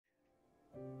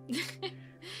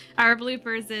Our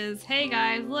bloopers is, hey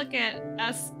guys, look at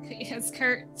us, as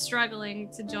Curt struggling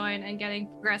to join and getting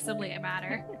progressively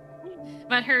madder.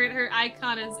 But her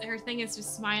icon is, her thing is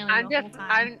just smiling the whole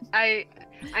time.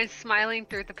 I'm smiling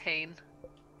through the pain.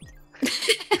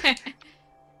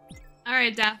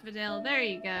 Alright, Daffodil, there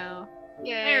you go.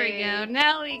 Yay. There we go.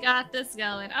 Now we got this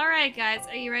going. Alright, guys,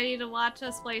 are you ready to watch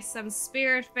us play some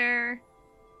Spiritfarer?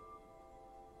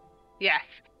 Yeah.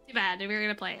 Too bad, we were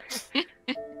gonna play it.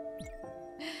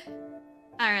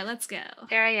 Alright, let's go.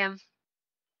 There I am.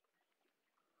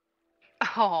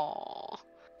 Oh.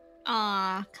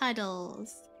 Aw,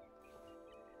 cuddles.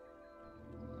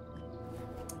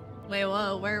 Wait,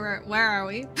 whoa, where are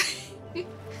we?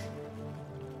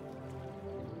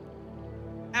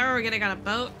 How are we getting on a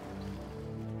boat?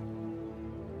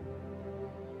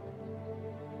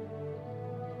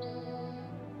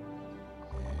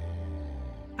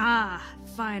 Ah,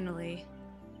 finally.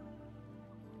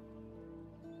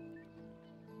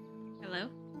 Hello?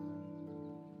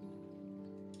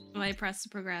 Oh, I press to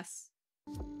progress.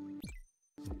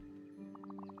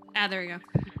 Ah, there we go.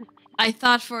 I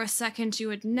thought for a second you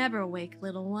would never wake,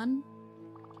 little one.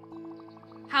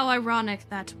 How ironic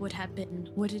that would have been,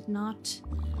 would it not?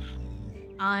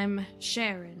 I'm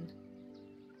Sharon.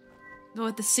 But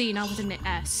with the C, not with an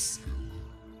S.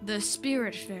 The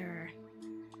Spiritfarer.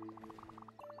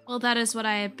 Well, that is what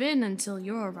I have been until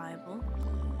your arrival.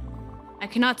 I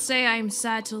cannot say I am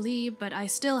sad to leave, but I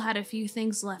still had a few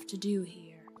things left to do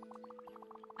here.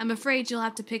 I'm afraid you'll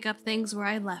have to pick up things where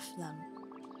I left them.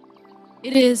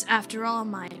 It is, after all,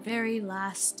 my very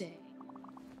last day.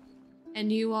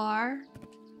 And you are?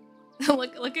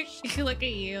 look at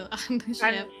you on the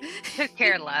ship. Could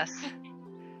care less.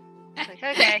 Like,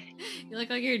 okay. You look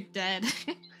like you're dead.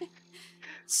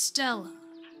 Stella.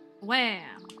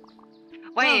 Wham.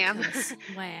 Wham.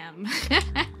 Wham.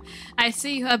 I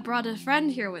see you have brought a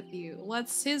friend here with you.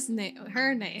 What's his name?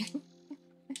 Her name?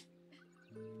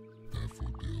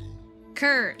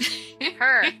 Curt.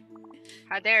 Her.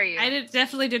 How dare you? I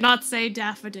definitely did not say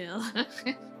Daffodil.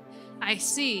 I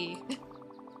see.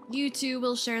 You two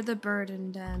will share the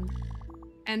burden then.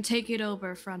 And take it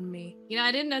over from me. You know,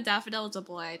 I didn't know Daffodil was a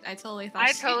boy. I totally thought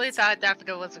thought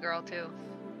Daffodil was a girl too.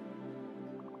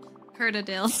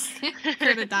 Curtadil.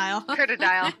 Curtadile.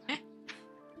 Curtadile.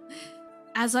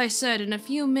 As I said, in a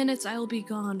few minutes I will be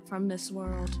gone from this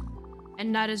world.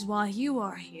 And that is why you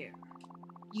are here.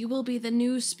 You will be the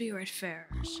new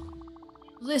Spiritfarers.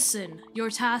 Listen, your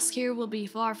task here will be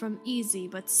far from easy,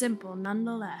 but simple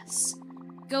nonetheless.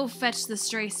 Go fetch the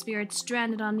stray spirits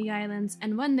stranded on the islands,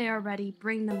 and when they are ready,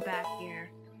 bring them back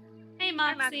here. Hey,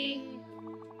 Moxie!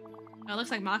 Oh, it looks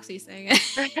like Moxie's saying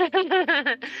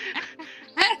it.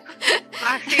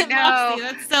 Moxie, no! Moxie,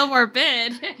 that's so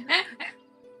morbid.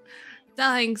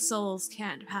 Dying souls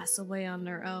can't pass away on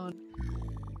their own.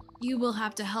 You will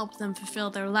have to help them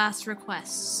fulfill their last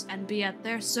requests, and be at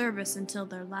their service until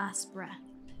their last breath.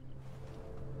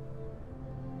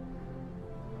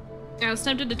 I was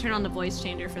tempted to turn on the voice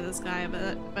changer for this guy,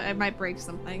 but I might break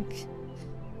something.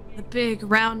 The big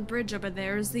round bridge over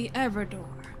there is the Everdor.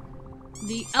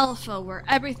 The Alpha where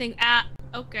everything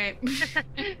okay.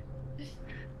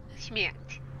 Schmiert.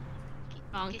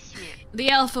 The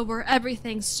Alpha where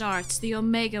everything starts, the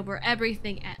Omega where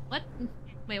everything what?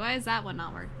 Wait, why is that one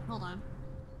not working? Hold on.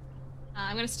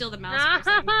 I'm gonna steal the mouse for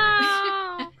a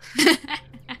second.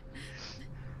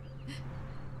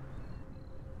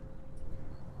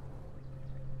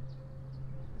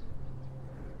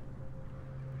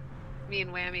 Me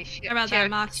and Whammy share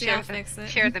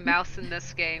the mouse in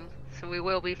this game, so we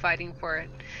will be fighting for it.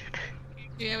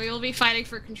 Yeah, we will be fighting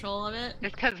for control of it.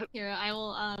 Because here, I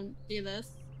will do this.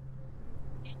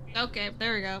 Okay,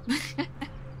 there we go.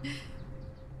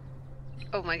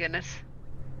 Oh my goodness!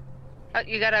 Oh,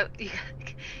 you got a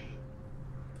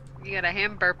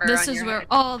hamburger. This on is your where head.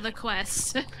 all the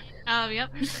quests.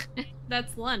 Yep,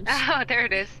 that's lunch. Oh, there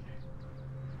it is.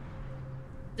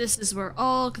 This is where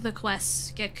all the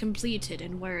quests get completed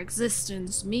and where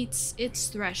existence meets its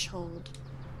threshold.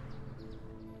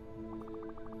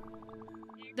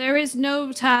 There is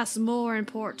no task more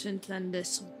important than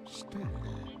this one.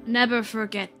 Never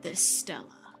forget this, Stella.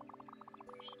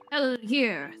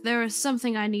 Here, there is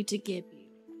something I need to give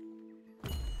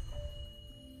you.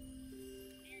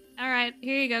 Alright,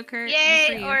 here you go, Curt.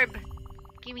 Yay, orb!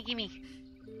 Gimme.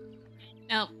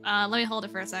 Oh, let me hold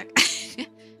it for a sec.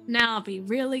 Now be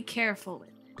really careful with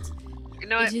it. You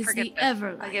know what? It is Forget the this.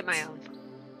 Everlight. I'll get my own.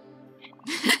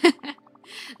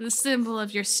 The symbol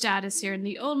of your status here and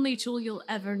the only tool you'll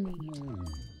ever need.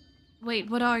 Wait,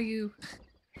 what are you?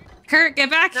 Curt, get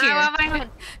back here! I want my own.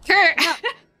 Curt!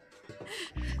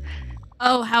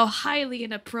 Oh, how highly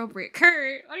inappropriate.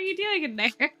 Curt, what are you doing in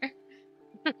there?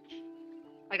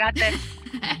 I got this.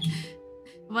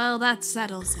 Well, that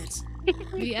settles it.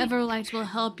 The Everlight will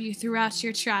help you throughout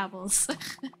your travels.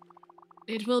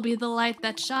 It will be the light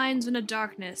that shines in the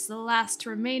darkness, the last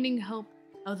remaining hope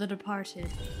of the departed.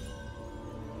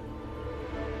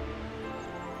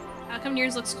 How come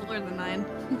yours looks cooler than mine?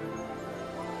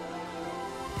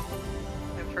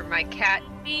 And for my cat.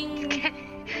 Bing.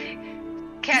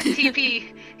 Cat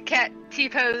TP. Cat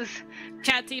T-pose.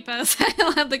 Cat T-pose.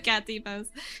 I love the cat T-pose.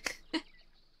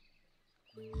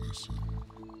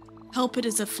 Hope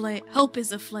is a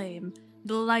flame,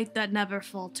 the light that never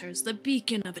falters, the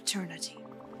beacon of eternity.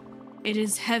 It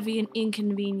is heavy and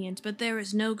inconvenient, but there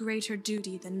is no greater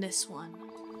duty than this one.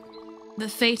 The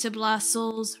fate of lost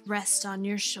souls rests on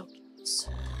your shoulders.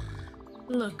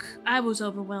 Look, I was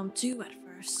overwhelmed too at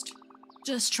first.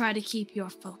 Just try to keep your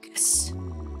focus.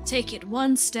 Take it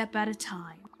one step at a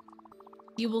time.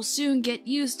 You will soon get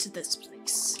used to this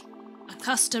place,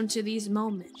 accustomed to these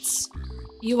moments.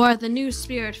 You are the new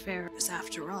Spiritfarers,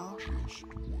 after all.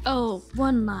 Oh,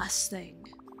 one last thing.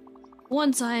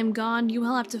 Once I am gone, you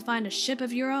will have to find a ship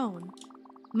of your own.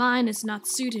 Mine is not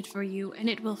suited for you, and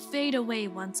it will fade away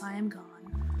once I am gone.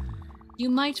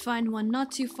 You might find one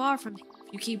not too far from here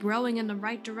if you keep rowing in the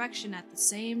right direction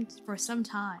for some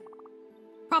time.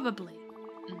 Probably.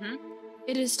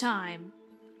 It is time.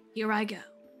 Here I go.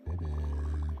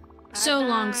 So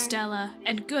long, Stella,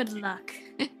 and good luck.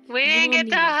 We didn't get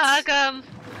to hug him.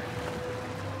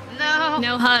 No.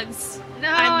 No hugs. No,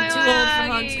 I'm too old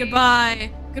for hugs.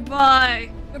 Goodbye.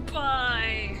 Goodbye.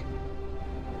 Goodbye.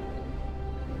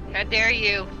 How dare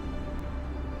you?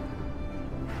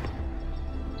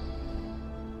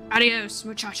 Adios,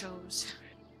 muchachos.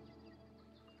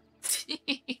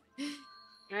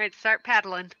 Alright, start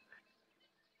paddling.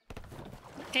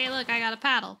 Hey, look, I got a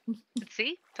paddle.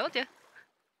 See? Told you.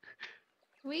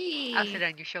 Whee! I'll sit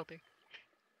on your shoulder.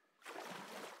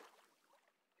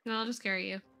 No, I'll just carry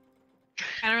you.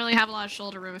 I don't really have a lot of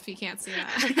shoulder room if you can't see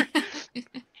that.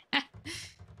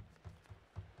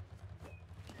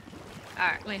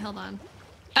 Alright. Wait, hold on.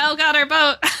 Oh god, our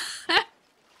boat!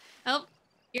 Oh,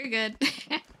 you're good.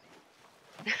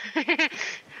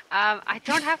 I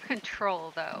don't have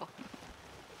control, though.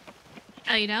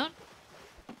 Oh, you don't?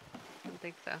 I don't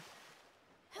think so.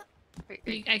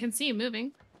 Wait. I can see you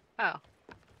moving. Oh.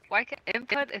 Why can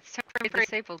input is temporarily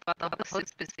disabled while the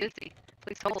host is busy?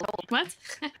 Please hold. What?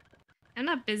 I'm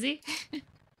not busy.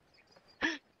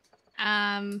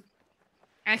 I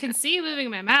can see you moving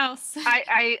my mouse.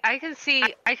 I can see,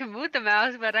 I can move the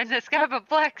mouse, but I just got a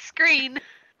black screen.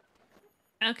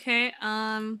 Okay,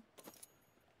 how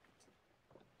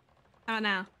about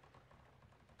now?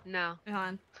 No. Hold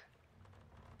on.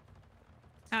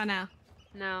 How about now?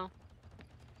 No.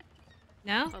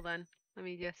 No? Hold on. Let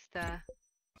me just,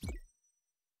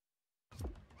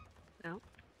 No.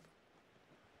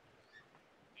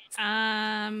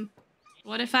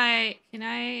 What if can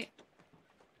I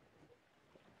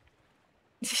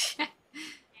can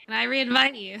I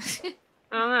re-invite you?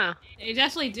 I don't know. You're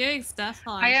definitely doing stuff.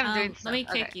 Hold on. I am doing stuff. Let me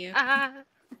kick okay. you.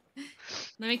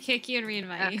 Let me kick you and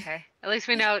re-invite you. Okay. At least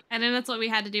we know. And then that's what we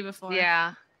had to do before.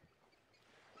 Yeah.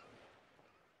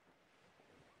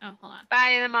 Oh, hold on.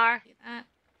 Bye, Namar. Do that.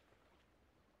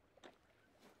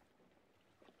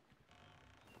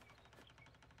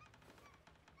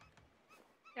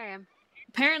 There I am.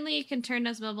 Apparently, you can turn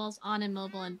those mobiles on in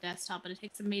mobile and desktop, but it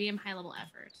takes a medium high level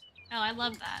effort. Oh, I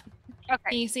love that. Okay.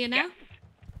 Can you see it now?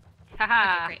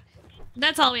 Haha. Okay, great.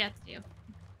 That's all we have to do.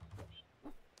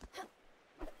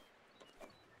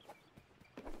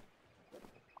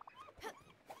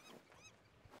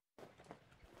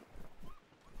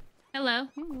 Hello.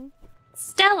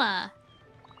 Stella!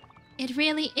 It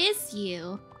really is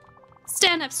you.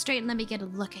 Stand up straight and let me get a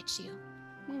look at you.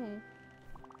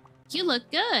 You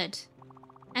look good.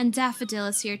 And Daffodil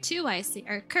is here too, I see.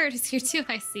 Or Curt is here too,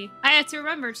 I see. I had to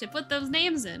remember to put those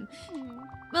names in.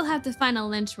 We'll have to find a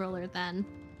lynch roller then.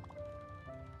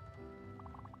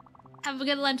 Have a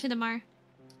good lunch tomorrow.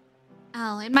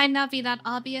 Oh, it might not be that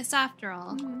obvious after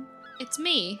all. It's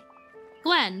me,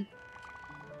 Gwen.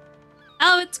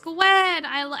 Oh, it's Gwen.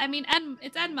 I mean,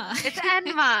 it's Enma. It's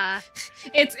Enma.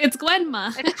 it's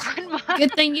Gwenma. It's Gwenma.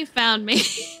 Good thing you found me.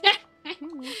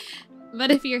 But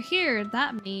if you're here,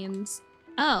 that means,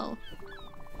 oh,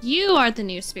 you are the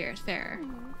new Spiritfarer.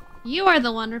 You are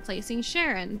the one replacing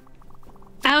Sharon.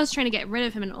 I was trying to get rid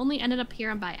of him and only ended up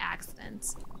here by accident.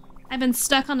 I've been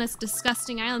stuck on this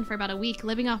disgusting island for about a week,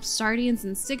 living off sardines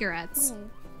and cigarettes.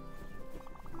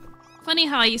 Funny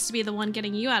how I used to be the one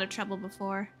getting you out of trouble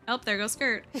before. Oh, there goes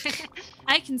Curt.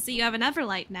 I can see you have an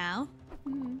Everlight now.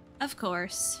 Of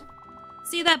course.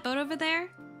 See that boat over there?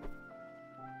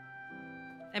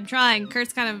 I'm trying.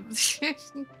 Kurt's kind of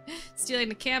stealing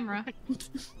the camera.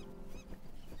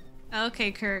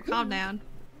 Okay, Curt, calm down.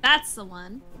 That's the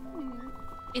one.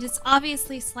 It is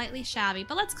obviously slightly shabby,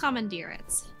 but let's commandeer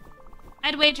it.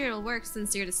 I'd wager it'll work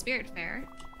since you're the Spiritfarer.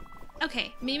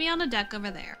 Okay, meet me on the deck over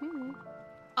there.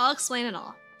 I'll explain it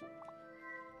all.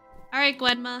 Alright,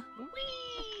 Gwenma.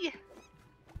 Whee!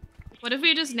 What if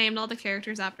we just named all the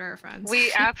characters after our friends?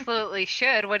 We absolutely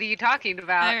should. What are you talking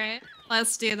about? Alright,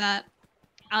 let's do that.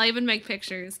 I'll even make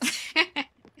pictures.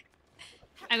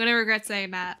 I'm gonna regret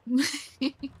saying that.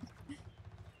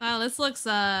 Wow, this looks,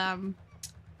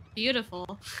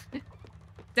 beautiful.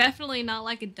 Definitely not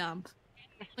like a dump.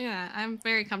 Look at that. I'm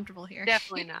very comfortable here.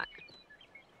 Definitely not.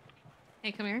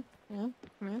 Hey, come here. Come here.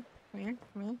 Come here. Come here.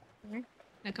 Come here.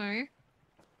 Now come here.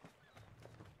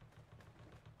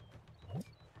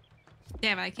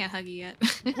 Damn it, I can't hug you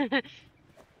yet.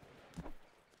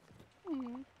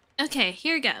 Okay,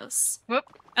 here goes. Whoop.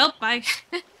 Oh, I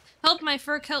hope my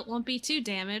fur coat won't be too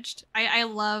damaged. I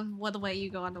love the way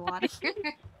you go on the water.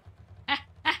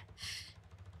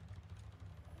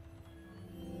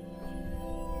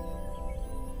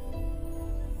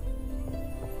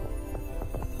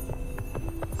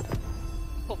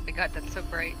 Oh my god, that's so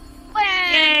great.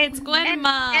 Yay, it's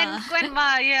Gwenma! And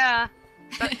Gwenma, yeah.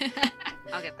 But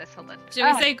I'll get this, hold on. Should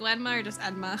we say Gwenma or just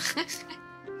Edma?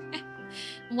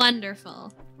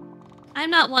 Wonderful. I'm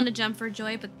not one to jump for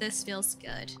joy, but this feels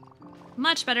good.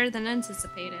 Much better than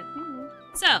anticipated.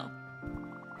 So,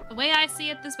 the way I see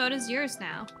it, this boat is yours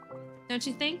now. Don't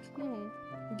you think?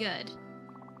 Good.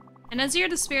 And as you're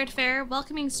the Spiritfarer,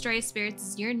 welcoming stray spirits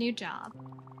is your new job.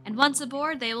 And once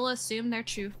aboard, they will assume their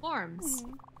true forms.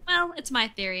 Well, it's my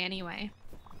theory anyway.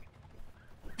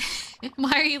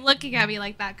 Why are you looking at me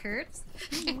like that, Curt?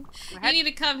 You need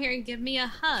to come here and give me a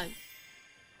hug.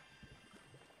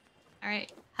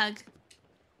 Alright, hug.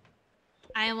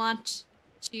 I want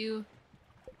to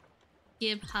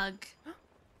give hug.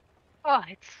 Oh,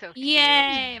 it's so cute.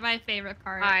 Yay! My favorite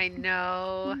part. I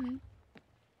know.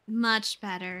 Much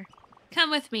better.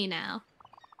 Come with me now.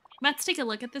 Let's take a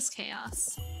look at this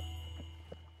chaos.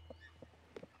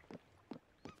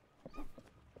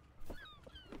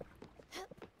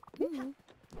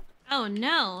 Oh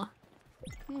no.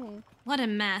 What a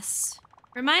mess.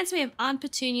 Reminds me of Aunt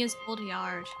Petunia's old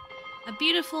yard. A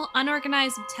beautiful,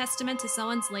 unorganized testament to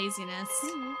someone's laziness.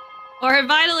 Or a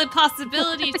vital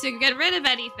impossibility to get rid of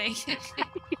anything.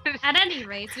 At any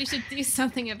rate, we should do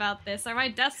something about this, or my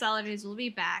dust allergies will be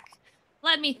back.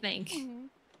 Let me think.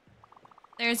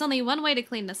 There is only one way to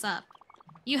clean this up.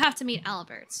 You have to meet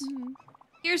Albert.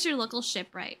 Here's your local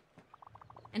shipwright.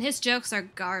 And his jokes are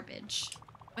garbage.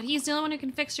 But he's the only one who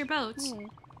can fix your boat.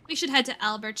 We should head to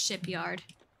Albert's shipyard.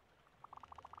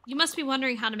 You must be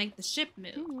wondering how to make the ship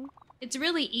move. It's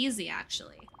really easy,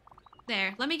 actually.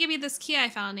 There, let me give you this key I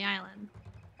found on the island.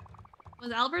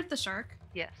 Was Albert the shark?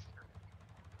 Yes.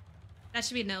 That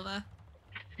should be Nova.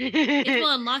 It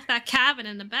will unlock that cabin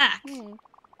in the back.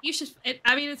 You should.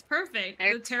 I mean, it's perfect.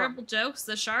 The terrible jokes,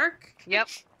 the shark. Yep.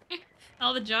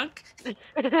 All the junk.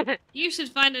 You should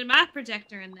find a map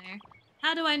projector in there.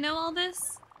 How do I know all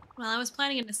this? Well, I was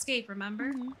planning an escape,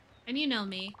 remember? And you know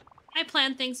me. I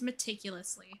plan things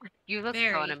meticulously. You look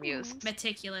Very so unamused.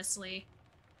 meticulously.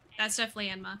 That's definitely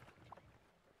Enma.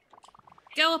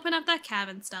 Go open up that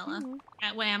cabin, Stella.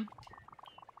 At Wham.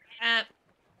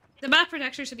 The map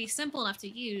projector should be simple enough to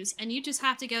use, and you just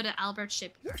have to go to Albert's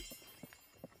shipyard.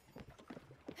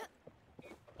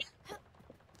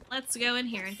 Let's go in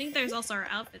here. I think there's also our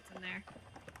outfits in there.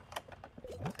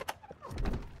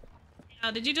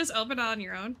 Oh, did you just open it on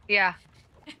your own? Yeah.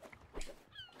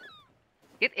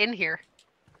 Get in here.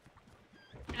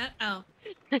 Oh.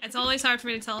 It's always hard for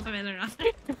me to tell if I'm in or not.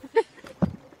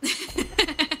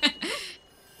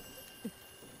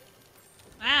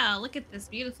 Wow, look at this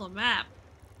beautiful map.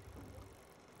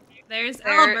 There's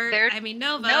Albert. I mean,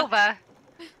 Nova. Nova.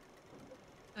 Oh,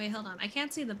 wait, hold on. I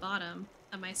can't see the bottom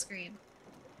of my screen.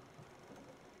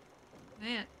 I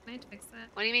have to fix that.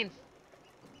 What do you mean?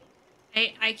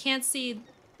 I can't see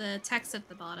the text at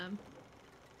the bottom.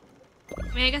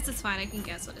 I mean, I guess it's fine. I can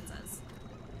guess what it says.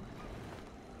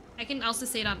 I can also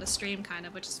see it on the stream, kind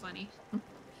of, which is funny.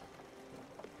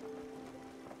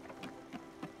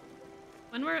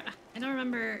 When we're... I don't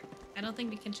remember... I don't think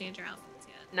we can change our outfits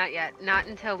yet. Not yet. Not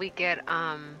until we get,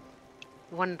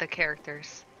 one of the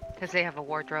characters. Because they have a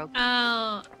wardrobe.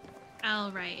 Oh.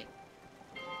 Oh, right.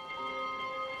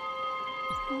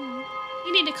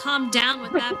 You need to calm down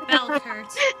with that bell, Curt.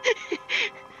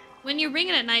 When you ring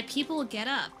it at night, people will get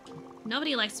up.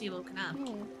 Nobody likes to be woken up.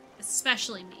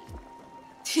 Especially me.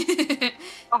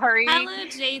 Sorry. Hello,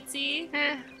 JT.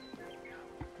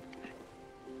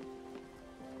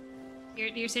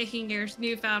 You're taking your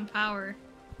newfound power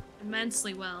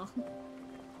immensely well.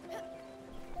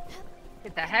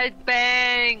 Hit the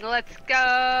headbang! Let's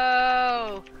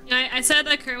go! You know, I said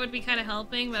that Curt would be kind of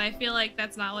helping, but I feel like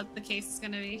that's not what the case is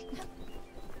gonna be.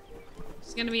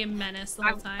 She's gonna be a menace the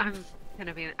whole time. I'm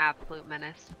gonna be an absolute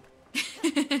menace.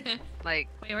 Like...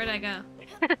 Wait, where'd I go?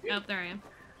 Oh, there I am.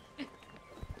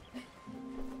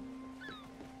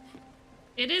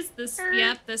 It is this-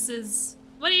 yep, this is-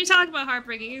 What are you talking about,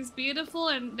 heartbreaking? It's beautiful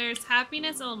and there's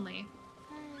happiness only.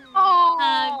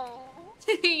 Oh!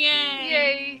 Yay!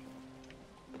 Yay!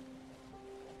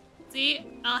 See?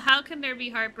 How can there be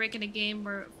heartbreak in a game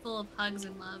where full of hugs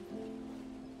and love?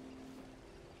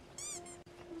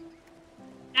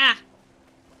 Ah!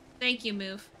 Thank you,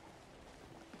 move.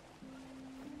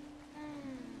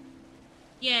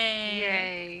 Yay!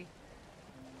 Yay!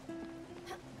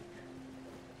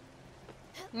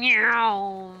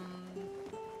 Meow!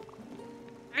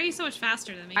 Why are you so much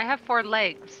faster than me? I have 4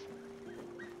 legs.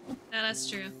 Yeah, that's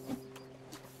true.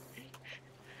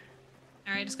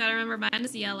 Alright, just gotta remember mine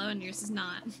is yellow and yours is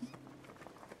not.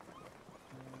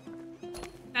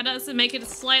 That does make it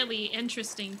slightly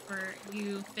interesting for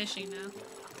you fishing now.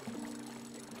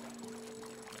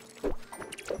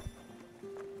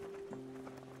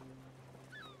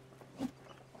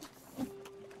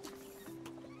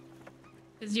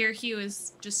 Because your hue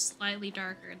is just slightly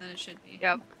darker than it should be.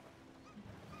 Yep.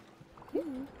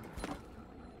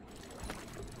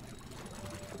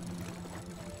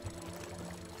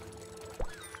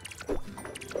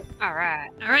 Alright.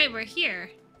 Alright, we're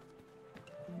here.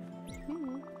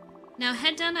 Now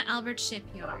head down to Albert's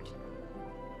shipyard,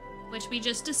 which we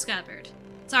just discovered.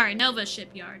 Sorry, Nova's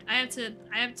shipyard. I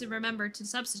have to remember to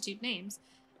substitute names.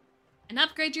 And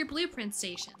upgrade your blueprint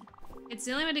station. It's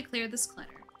the only way to clear this clutter.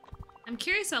 I'm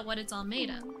curious about what it's all made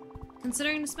of.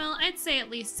 Considering the smell, I'd say at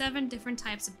least 7 different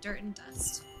types of dirt and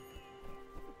dust.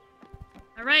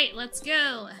 Alright, let's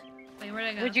go. Wait, where'd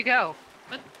I go? Where'd you go?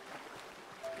 What?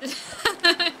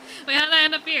 Wait, how did I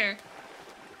end up here?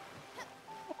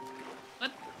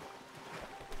 What?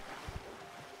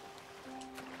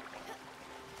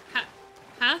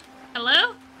 Huh?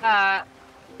 Hello?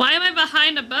 Why am I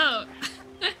behind a boat?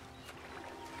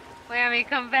 Whammy,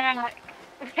 come back.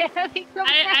 Whammy, come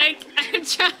back.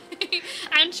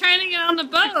 I'm trying to get on the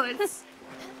boat.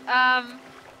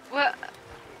 Well,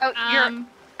 oh, you're,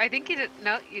 I think you did,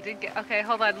 no, you didn't get, okay,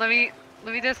 hold on, let me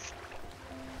just.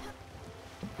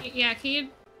 Yeah, can you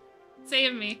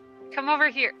save me? Come over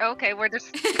here. Okay, we're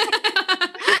just,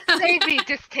 save me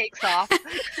just takes off.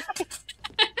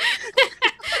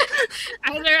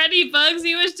 Are there any bugs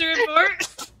you wish to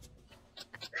report?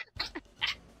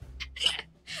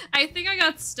 I think I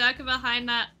got stuck behind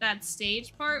that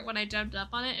stage part when I jumped up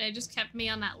on it, and it just kept me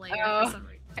on that layer for some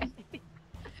reason.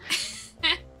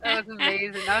 That was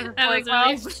amazing. That was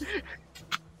amazing.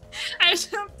 I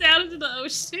jumped down into the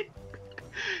ocean.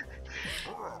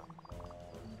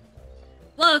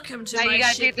 Welcome to my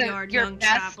shipyard, young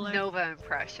traveler. Nova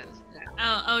impression.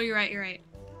 Yeah. Oh, you're right.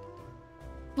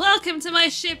 Welcome to my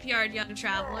shipyard, young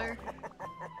traveler.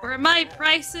 Where my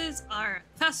prices are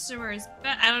customers.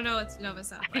 I don't know what Nova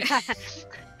sounds like.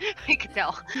 I can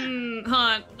tell. Hold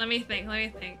on. Let me think. Where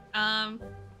have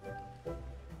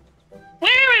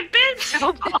I been?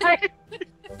 Oh God.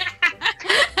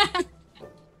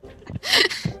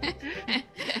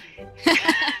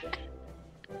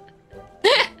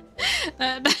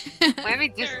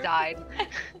 Whammy just died.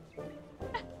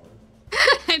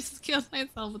 I just killed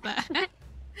myself with that.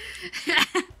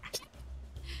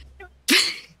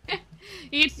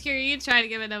 You try to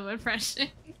give a Nova impression.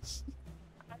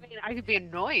 I mean, I could be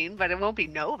annoying, but it won't be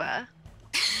Nova.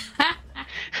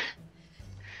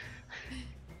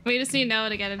 We just need Noah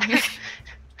to get in here.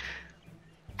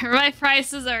 My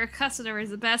prices are customers,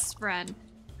 the best friend.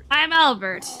 I'm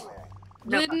Albert.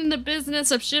 Been in the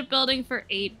business of shipbuilding for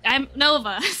I'm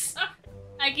Nova.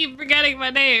 I keep forgetting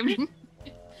my name.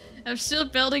 Of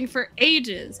shipbuilding for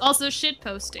ages. Also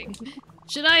shitposting.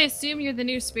 Should I assume you're the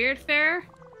new Spiritfarer?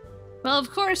 Well,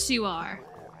 of course you are.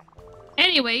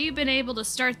 Anyway, you've been able to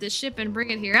start this ship and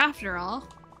bring it here after all.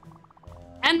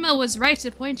 Enma was right to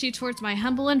point you towards my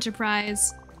humble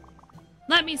enterprise.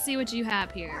 Let me see what you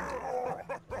have here.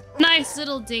 Nice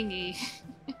little dinghy.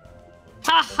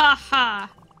 Ha ha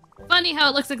ha. Funny how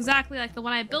it looks exactly like the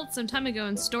one I built some time ago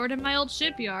and stored in my old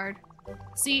shipyard.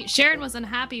 See, Sharon was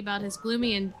unhappy about his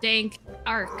gloomy and dank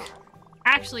arc.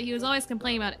 Actually, he was always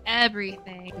complaining about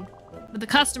everything. But the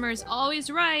customer is always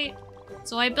right,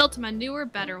 so I built him a newer,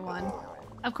 better one.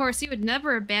 Of course, he would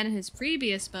never abandon his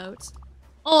previous boat.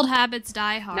 Old habits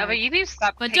die hard. No, but you need to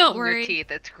stop But picking don't your worry. teeth.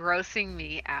 It's grossing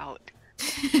me out.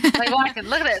 Like, Wacken,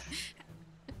 look at this.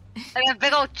 Like a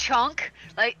big old chunk.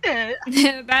 Like, that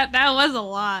was a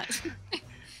lot.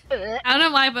 I don't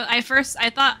know why, but I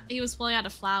thought he was pulling out a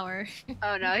flower.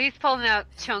 Oh no, he's pulling out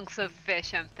chunks of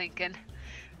fish, I'm thinking.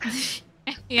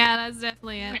 Yeah, that's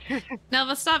definitely it. No,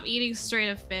 but stop eating straight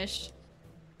up fish.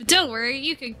 But don't worry,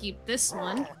 you can keep this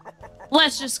one.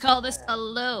 Let's just call this a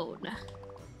loan.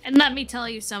 And let me tell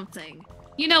you something.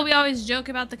 You know we always joke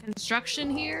about the construction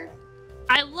here?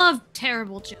 I love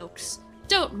terrible jokes.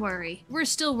 Don't worry, we're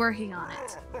still working on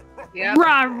it. Yep.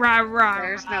 Rah, rah, rah,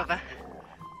 There's rah. Nova.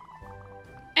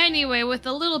 Anyway, with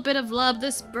a little bit of love,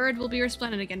 this bird will be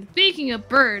resplendent again. Speaking of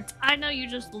birds, I know you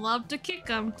just love to kick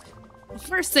them. The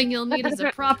first thing you'll need is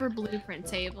a proper blueprint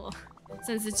table.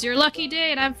 Since it's your lucky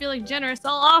day and I'm feeling generous,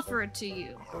 I'll offer it to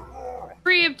you.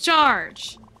 Free of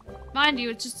charge. Mind you,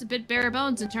 it's just a bit bare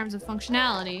bones in terms of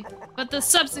functionality, but the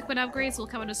subsequent upgrades will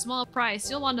come at a small price.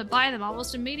 You'll want to buy them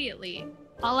almost immediately.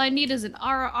 All I need is an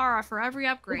ara for every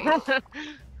upgrade.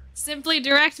 Simply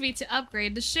direct me to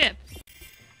upgrade the ship.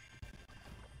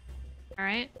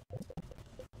 Alright.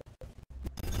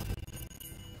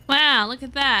 Wow, look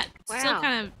at that. Wow. Still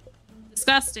kind of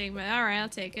disgusting, but alright, I'll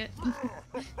take it.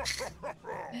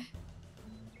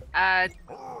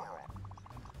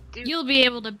 You'll be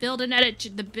able to build and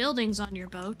edit the buildings on your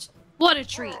boat. What a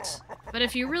treat. But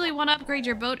if you really want to upgrade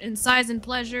your boat in size and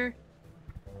pleasure,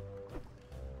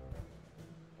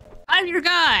 I'm your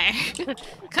guy.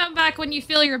 Come back when you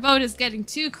feel your boat is getting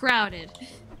too crowded.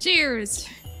 Cheers.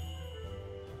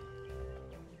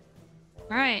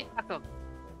 Alright. Awesome.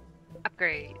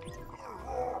 Upgrade.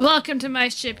 Welcome to my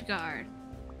shipyard.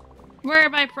 Where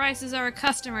my prices are a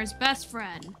customer's best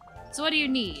friend. So what do you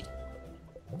need?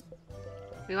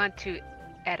 We want to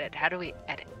edit. How do we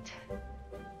edit?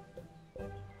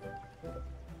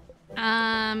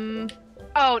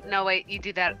 Oh, no, wait. You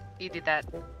do that. You do that.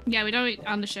 Yeah, we don't need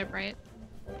on the ship, right?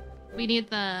 We need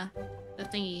the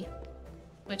thingy,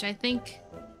 which I think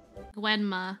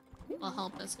Gwenma will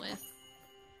help us with.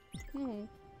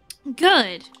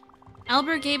 Good.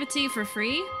 Albert gave it to you for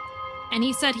free, and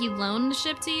he said he loaned the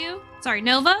ship to you? Sorry,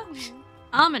 Nova?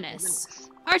 Ominous.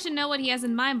 Hard to know what he has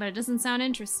in mind, but it doesn't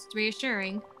sound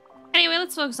reassuring. Anyway,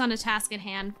 let's focus on the task at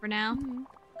hand for now.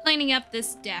 Cleaning up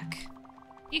this deck.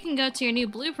 You can go to your new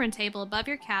blueprint table above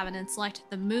your cabin and select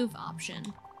the Move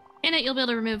option. In it, you'll be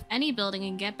able to remove any building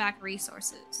and get back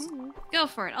resources. Go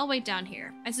for it, I'll wait down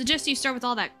here. I suggest you start with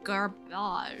all that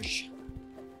garbage.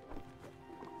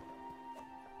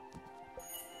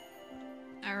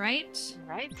 Alright.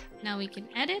 Right. Now we can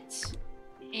edit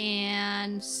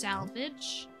and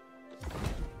salvage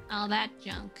all that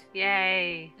junk.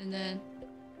 Yay. And then...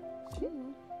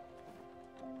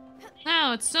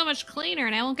 Oh, it's so much cleaner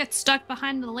and I won't get stuck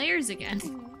behind the layers again.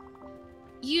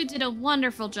 You did a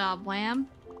wonderful job, Wham.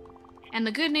 And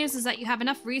the good news is that you have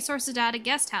enough resources to add a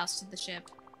guest house to the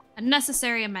ship. A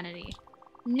necessary amenity.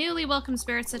 Newly welcome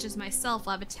spirits such as myself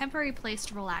will have a temporary place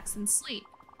to relax and sleep.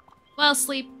 Well,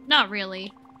 sleep, not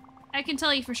really. I can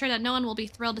tell you for sure that no one will be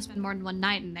thrilled to spend more than one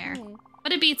night in there.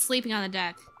 But it beats sleeping on the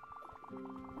deck.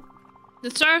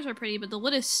 The stars are pretty, but the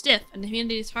wood is stiff and the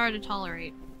humidity is hard to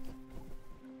tolerate.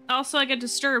 Also, I get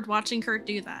disturbed watching Curt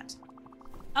do that.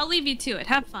 I'll leave you to it.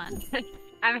 Have fun.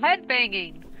 I'm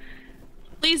headbanging.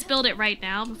 Please build it right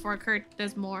now before Curt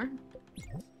does more.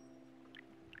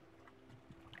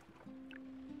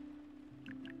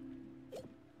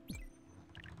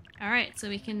 Alright, so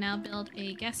we can now build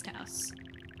a guest house.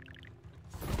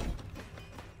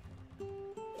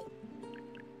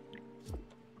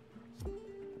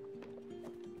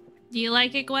 Do you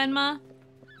like it, Gwenma?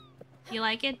 Do you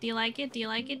like it? Do you like it? Do you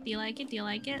like it? Do you like it? Do you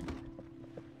like it?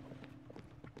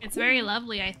 It's very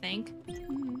lovely, I think.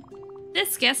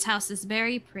 This guest house is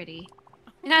very pretty.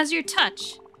 It has your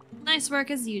touch. Nice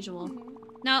work as usual.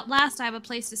 Now at last I have a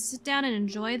place to sit down and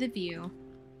enjoy the view.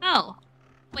 Oh,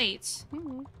 wait.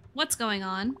 What's going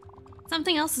on?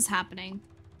 Something else is happening.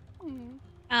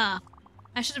 Ah,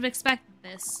 I should have expected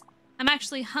this. I'm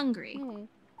actually hungry.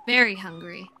 Very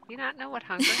hungry. Do you not know what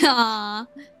hunger is? Aww.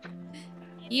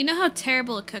 You know how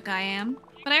terrible a cook I am,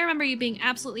 but I remember you being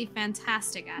absolutely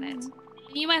fantastic at it. And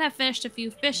you might have finished a few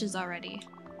fishes already.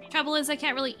 Trouble is, I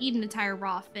can't really eat an entire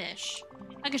raw fish.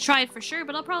 I could try it for sure,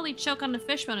 but I'll probably choke on the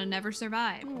fish bone and never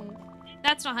survive.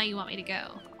 That's not how you want me to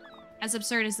go. As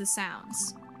absurd as this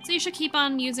sounds. So you should keep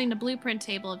on using the blueprint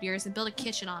table of yours and build a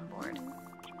kitchen on board.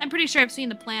 I'm pretty sure I've seen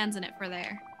the plans in it for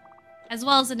there. As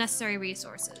well as the necessary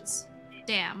resources.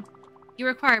 Damn. You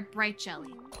require bright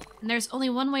jelly. And there's only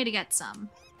one way to get some.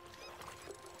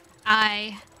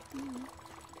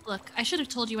 Look, I should have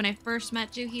told you when I first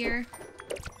met you here.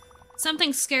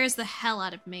 Something scares the hell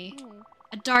out of me.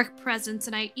 A dark presence,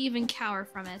 and I even cower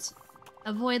from it.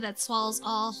 A void that swallows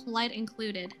all, light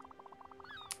included.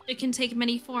 It can take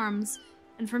many forms,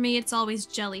 and for me it's always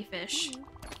jellyfish.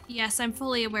 Yes, I'm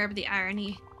fully aware of the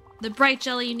irony. The bright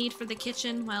jelly you need for the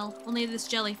kitchen, well, only this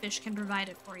jellyfish can provide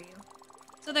it for you.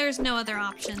 So there is no other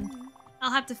option.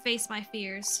 I'll have to face my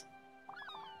fears.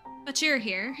 But you're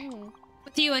here.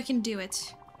 With you I can do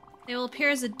it. It will appear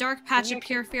as a dark patch of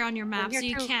pure fear on your map, so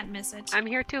you can't miss it. I'm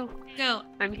here too. Go.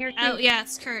 I'm here too. Oh,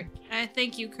 yes, Curt.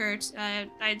 Thank you, Curt.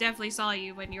 I definitely saw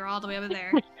you when you were all the way over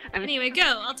there. Anyway,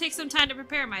 go. I'll take some time to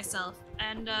prepare myself.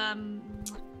 And, I'm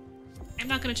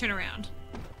not gonna turn around.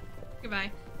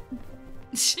 Goodbye.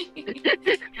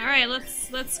 Alright,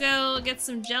 let's go get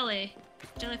some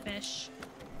jellyfish.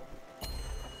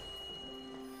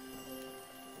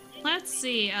 Let's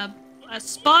see, a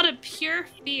spot of pure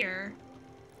fear.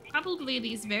 Probably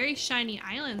these very shiny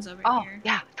islands over here. Oh,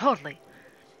 yeah, totally.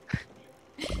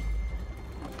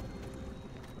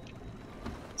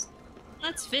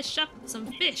 Let's fish up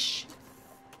some fish.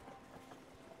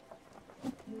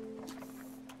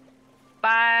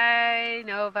 Bye,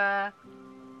 Nova.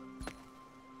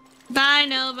 Bye,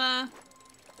 Nova.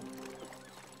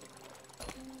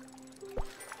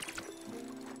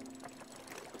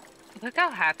 Look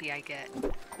how happy I get.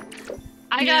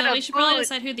 We should probably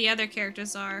decide who the other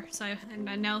characters are, so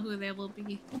I know who they will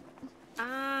be.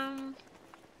 Well,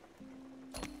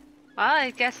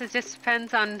 I guess it just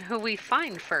depends on who we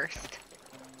find first.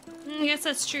 I guess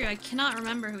that's true. I cannot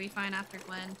remember who we find after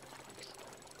Gwen.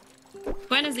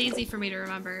 Gwen is easy for me to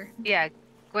remember. Yeah,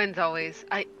 Gwen's always.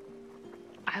 I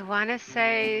want to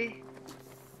say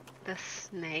the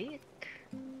snake.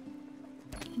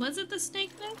 Was it the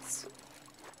snake next?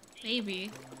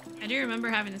 Maybe. I do remember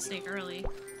having the snake early.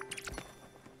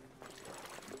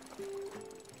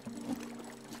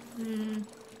 I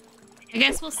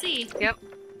guess we'll see. Yep.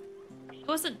 It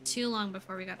wasn't too long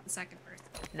before we got the second person.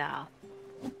 No.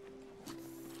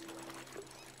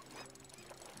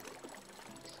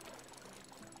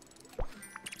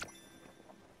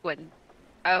 Wouldn't.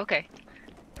 Oh, okay.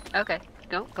 Okay.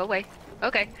 Don't go away.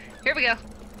 Okay. Here we go.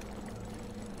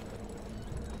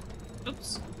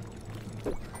 Oops.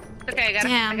 Okay,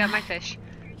 I got my fish.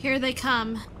 Here they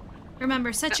come.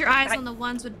 Remember, set your eyes on the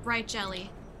ones with bright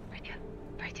jelly.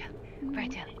 Bright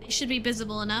jelly. They should be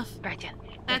visible enough. Bright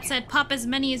jelly. That said, pop as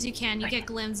many as you can. You get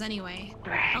glims anyway.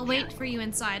 I'll wait for you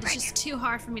inside. It's just too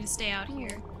hard for me to stay out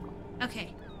here.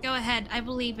 Okay, go ahead. I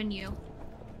believe in you.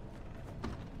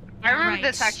 I remember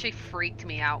this actually freaked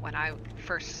me out when I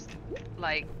first,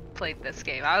 played this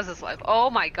game. I was just like,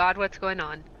 oh my god, what's going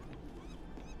on?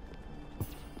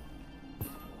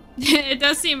 It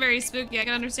does seem very spooky. I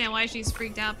can understand why she's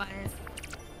freaked out by it.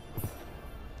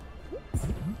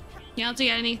 You don't have to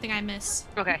get anything I miss.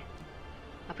 Okay.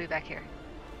 I'll be back here.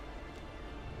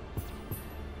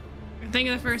 I think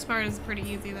the first part is pretty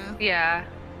easy, though. Yeah.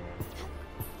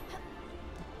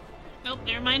 Oh,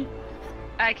 never mind.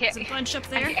 I can't. There's a bunch up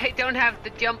there. I don't have the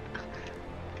jump.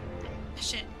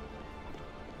 Shit.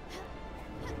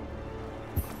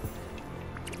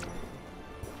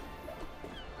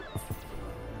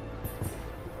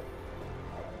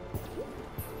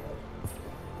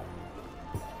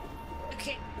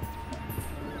 Okay.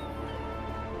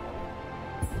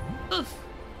 Oof.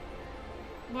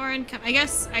 More income. I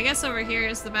guess over here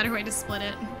is the better way to split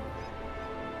it.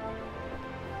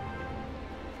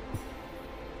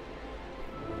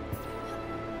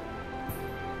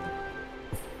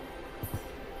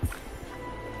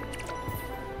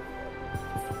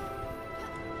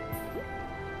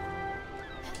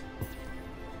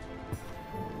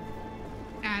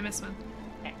 I missed one.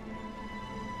 Okay.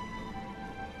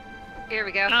 Here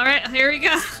we go. Alright, here we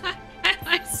go.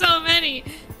 So many.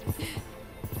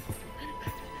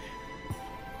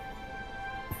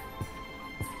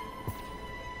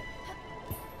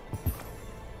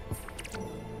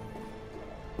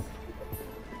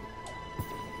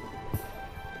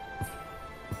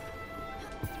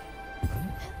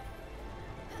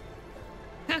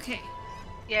 Okay.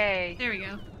 Yay. There we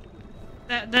go.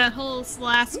 That whole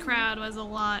last crowd was a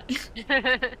lot.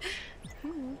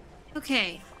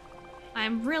 Okay.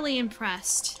 I'm really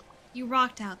impressed. You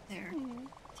rocked out there.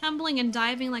 Tumbling and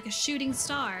diving like a shooting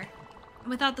star. And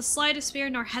without the slightest fear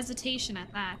nor hesitation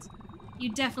at that.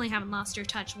 You definitely haven't lost your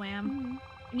touch, Wham.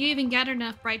 And you even gathered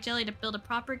enough bright jelly to build a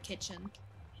proper kitchen.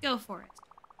 Go for it.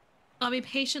 I'll be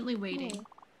patiently waiting.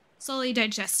 Slowly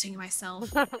digesting myself.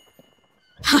 Alright,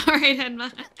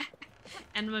 Enma.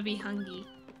 Enma be hungry.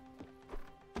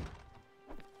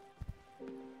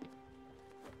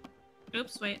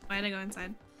 Oops, wait, why did I go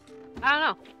inside? I don't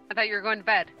know. I thought you were going to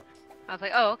bed. I was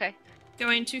like, oh, okay.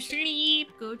 Going to sleep.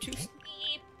 Go to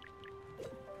sleep.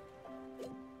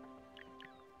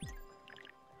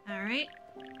 Alright.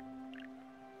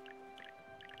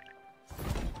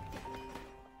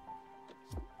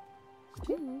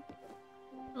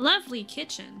 Lovely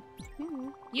kitchen.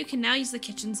 You can now use the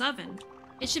kitchen's oven.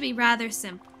 It should be rather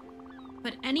simple.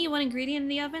 Put any one ingredient in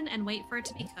the oven and wait for it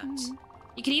to be cooked.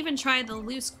 You can even try the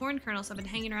loose corn kernels I've been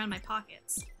hanging around my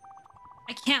pockets.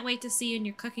 I can't wait to see you in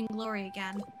your cooking glory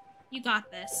again. You got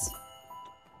this.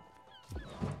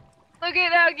 Look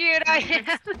at how cute I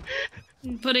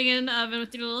am! Putting it in the oven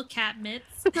with your little cat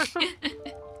mitts.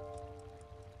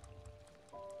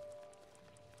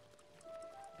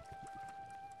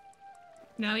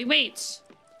 Now we wait.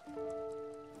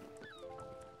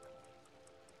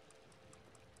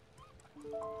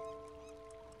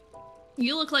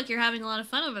 You look like you're having a lot of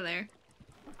fun over there.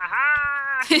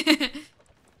 Aha!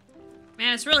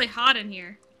 Man, it's really hot in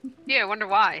here. Yeah, I wonder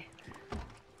why.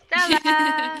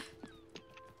 Stella!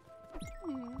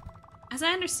 As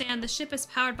I understand, the ship is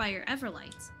powered by your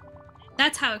Everlight.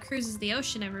 That's how it cruises the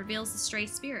ocean and reveals the stray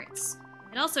spirits.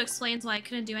 It also explains why I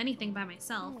couldn't do anything by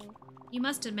myself. You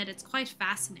must admit it's quite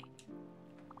fascinating.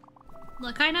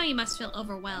 Look, I know you must feel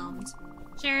overwhelmed.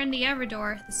 Sharon, the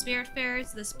Everdoor, the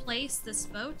Spiritfarers, this place, this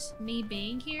boat, me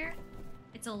being here.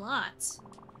 It's a lot.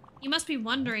 You must be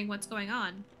wondering what's going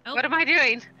on. Oh. What am I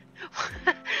doing?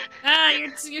 Ah,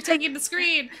 you're taking the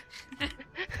screen!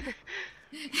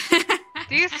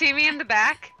 Do you see me in the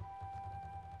back?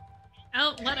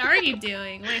 Oh, what are you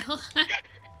doing? Wait, hold on.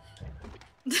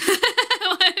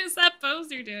 What is that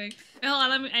pose you're doing? Wait,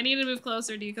 hold on, I need to move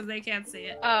closer to you because they can't see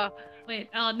it. Oh. Wait,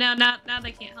 oh, now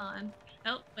they can't. Hold on.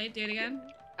 Oh, wait, do it again.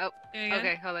 Oh, do it again.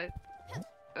 Okay, hold on.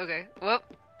 Okay, whoop.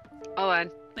 Hold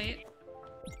on. Wait.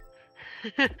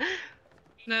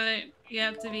 No, you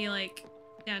have to be, like,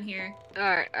 down here.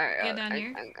 Alright. Get down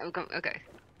here. I'm going, okay.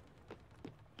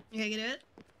 You can do it?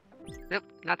 Nope,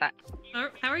 not that.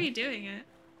 How are you doing it?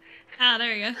 Ah,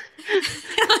 there you go.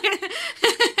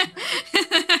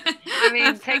 I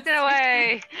mean, take it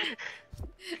away.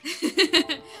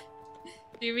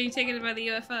 You're being taken by the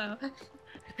UFO.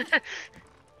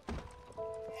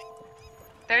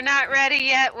 They're not ready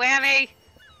yet, Whammy.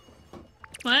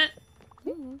 What?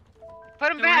 Put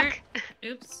them back.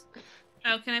 Oops.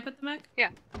 Oh, can I put them back?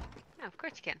 Yeah. Yeah, of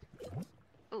course you can.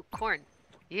 Ooh, corn.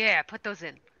 Yeah, put those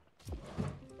in.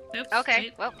 Oops. Okay,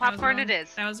 wait, well, popcorn it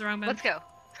is. That was the wrong button. Let's go.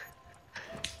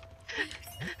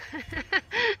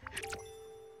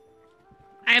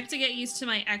 I have to get used to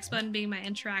my X button being my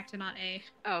interact and not A.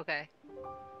 Oh, okay.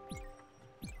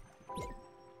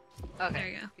 Okay. There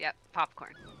you go. Yep,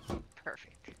 popcorn.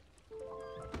 Perfect.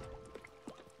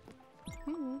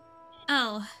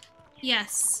 Oh,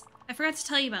 yes. I forgot to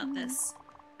tell you about this.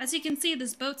 As you can see,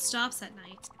 this boat stops at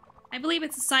night. I believe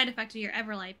it's a side effect of your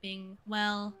Everlight being,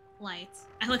 well, light.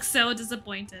 I look so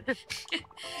disappointed.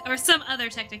 Or some other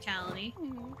technicality.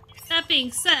 That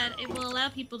being said, it will allow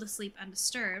people to sleep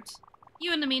undisturbed.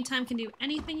 You, in the meantime, can do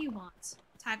anything you want.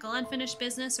 Tackle unfinished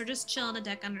business or just chill on a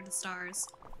deck under the stars.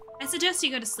 I suggest you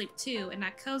go to sleep too, in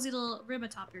that cozy little room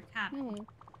atop your cabin.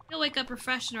 You'll wake up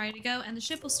refreshed and ready to go, and the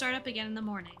ship will start up again in the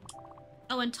morning.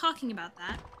 Oh, and talking about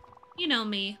that, you know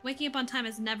me, waking up on time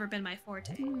has never been my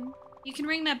forte. You can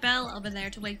ring that bell over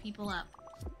there to wake people up.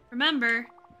 Remember,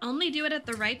 only do it at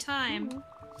the right time.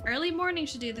 Early morning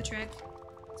should do the trick.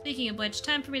 Speaking of which,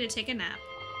 time for me to take a nap.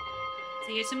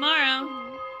 See you tomorrow.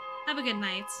 Have a good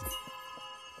night.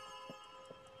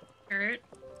 Curt?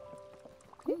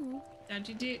 Don't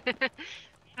you do...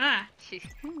 Ah.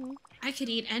 I could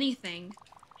eat anything.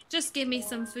 Just give me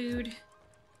some food.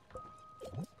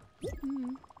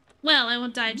 Well, I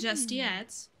won't die just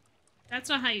yet. That's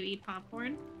not how you eat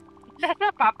popcorn. That's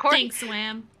not popcorn. Thanks,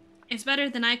 Wham. It's better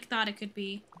than I thought it could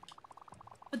be.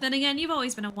 But then again, you've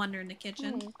always been a wonder in the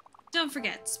kitchen. Don't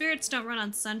forget, spirits don't run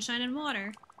on sunshine and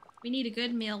water. We need a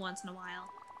good meal once in a while.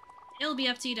 It'll be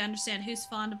up to you to understand who's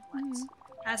fond of what.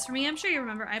 As for me, I'm sure you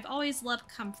remember, I've always loved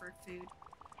comfort food.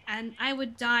 And I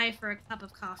would die for a cup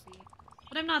of coffee.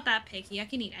 But I'm not that picky, I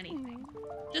can eat anything.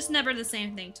 Just never the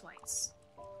same thing twice.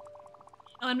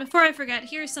 Oh, and before I forget,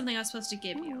 here's something I was supposed to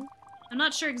give you. I'm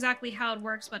not sure exactly how it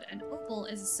works, but an opal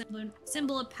is a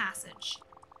symbol of passage.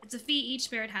 It's a fee each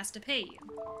spirit has to pay you.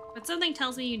 But something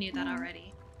tells me you knew that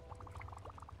already.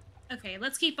 Okay,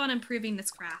 let's keep on improving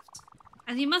this craft.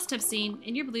 As you must have seen,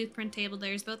 in your blueprint table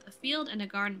there's both a field and a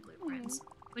garden blueprint,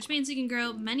 which means you can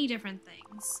grow many different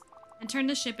things, and turn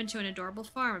the ship into an adorable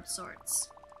farm of sorts.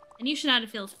 And you should add a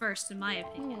field first, in my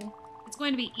opinion. It's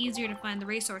going to be easier to find the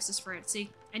resources for it,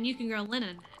 and you can grow linen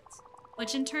in it,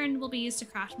 which in turn will be used to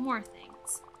craft more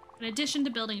things. In addition to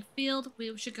building a field,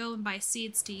 we should go and buy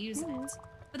seeds to use in it.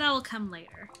 But that will come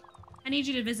later. I need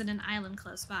you to visit an island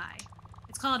close by.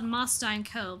 It's called Mossstein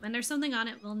Cove, and there's something on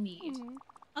it we'll need.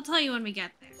 I'll tell you when we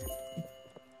get there.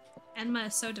 Enma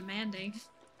is so demanding.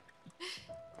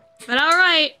 But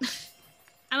alright!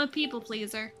 I'm a people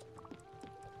pleaser.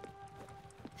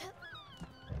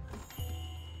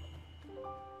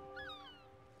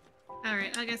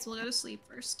 Alright, I guess we'll go to sleep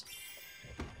first.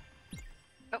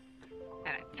 Oh,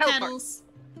 and I teleport. Petals!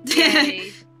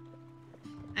 Yay.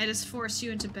 I just forced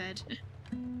you into bed.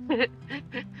 Get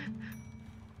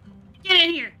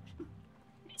in here!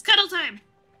 It's cuddle time!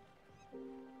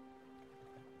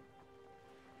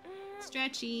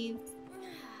 Stretchy.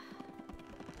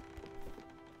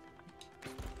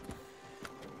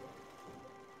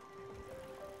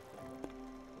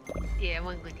 Yeah,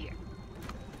 one good here.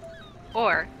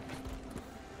 Or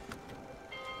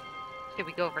should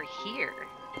we go over here?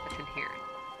 What's in here?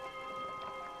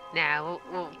 Nah,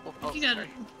 we'll post You got it.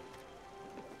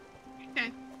 first.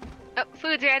 Okay. Oh,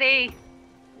 food's ready!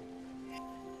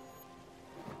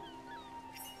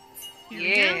 Here we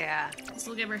go. Yeah. This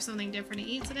will give her something different to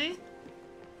eat today.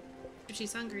 If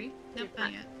she's hungry. Nope,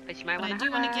 not yet. But you might But I want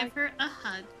do want to give her a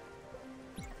hug.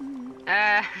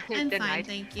 I'm good fine, night.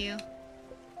 thank you.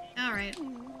 Alright.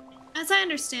 As I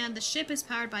understand, the ship is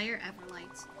powered by your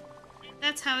Everlight.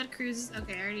 That's how it cruises.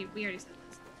 Okay, we already said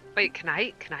this. Wait, can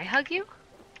I hug you?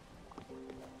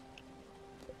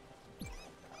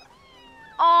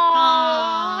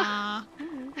 Aww.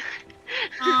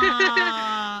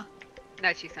 Aww.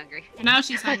 Now she's hungry. Now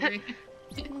she's hungry.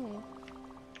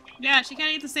 Yeah, she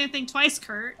can't eat the same thing twice,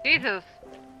 Curt. Jesus.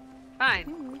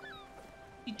 Fine.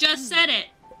 You just said it.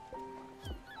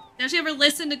 Don't you ever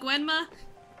listen to Gwenma?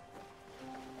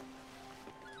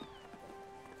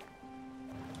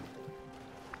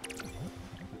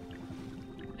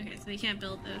 Okay, so we can't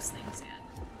build those things yet.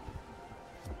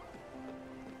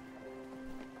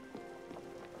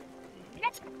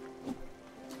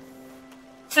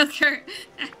 So Curt,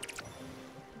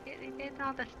 It's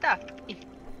all the stuff.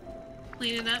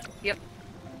 clean it up. Yep.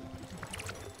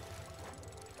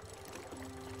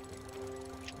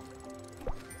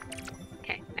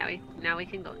 Okay, now we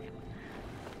can go again.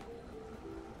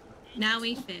 Now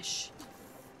we fish.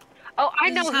 Oh, I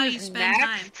This know is how you who's spend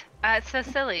next.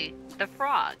 Cecily, the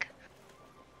frog.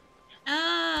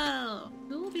 Oh,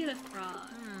 who will be the frog?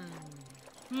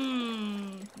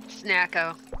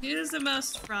 Snacko. Who's the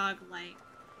most frog-like?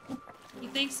 You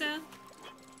think so? I can't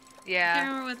Yeah.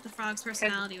 remember what the frog's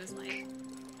personality was like.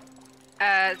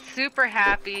 Super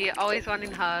happy, always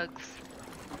wanting hugs.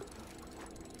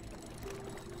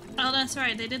 Oh, that's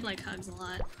right. They did like hugs a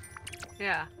lot.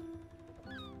 Yeah.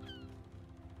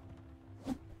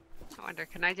 I wonder,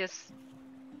 can I just...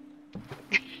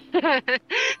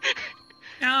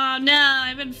 Oh no,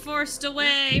 I've been forced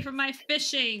away from my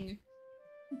fishing.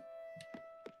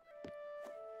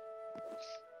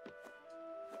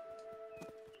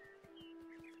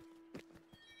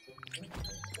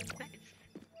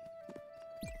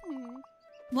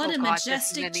 What Oh a God, this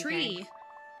majestic mini tree. game.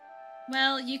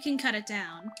 Well, you can cut it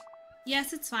down.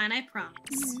 Yes, it's fine, I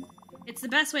promise. It's the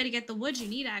best way to get the wood you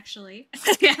need, actually.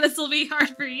 Yeah, this will be hard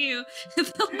for you.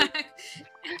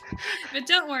 But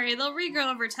don't worry, they'll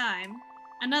regrow over time.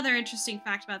 Another interesting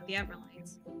fact about the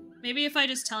Everlights. Maybe if I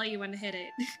just tell you when to hit it.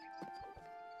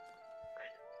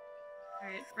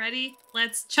 Alright, ready?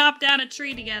 Let's chop down a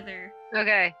tree together.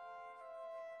 Okay.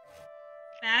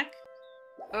 Back.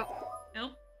 Oh.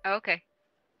 Nope. Okay.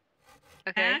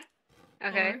 Okay. Back.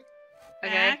 Okay. Forth,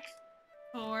 Okay. Back.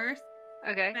 Forth.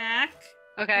 Okay. Back.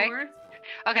 Okay. Forth.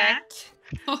 Okay. Back.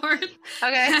 Forth.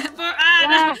 Okay.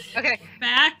 No. Okay.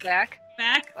 Back. Back.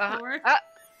 Back. Uh-huh. Forth.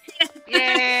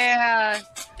 Yeah.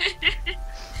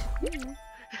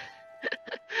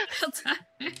 Well done.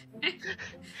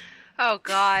 Oh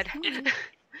God.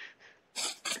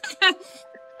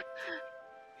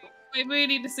 Wait, we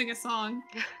need to sing a song.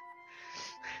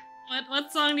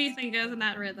 What song do you think goes in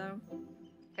that rhythm?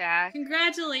 Jack.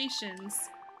 Congratulations,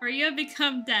 for you have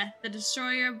become Death, the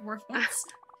destroyer of worlds.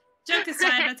 Joke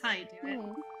aside, that's how you do it.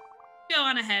 Go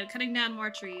on ahead, cutting down more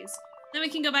trees. Then we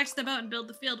can go back to the boat and build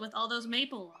the field with all those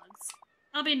maple logs.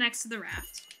 I'll be next to the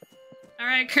raft.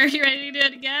 Alright, Curt, you ready to do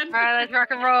it again? Alright, let's rock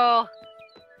and roll.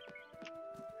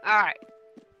 Alright.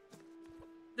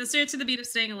 Let's do it to the beat of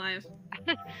Staying Alive.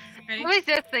 Ready? I was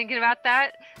just thinking about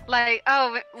that. Like,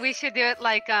 oh, we should do it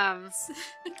like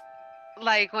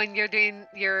when you're doing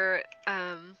your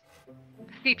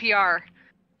CPR.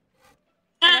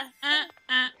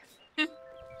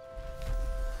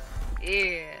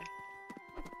 Yeah.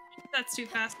 That's too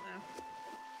fast,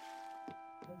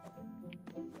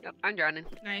 though. Nope, I'm drowning.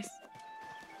 Nice.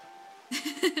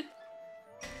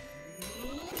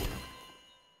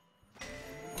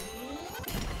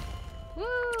 Woo!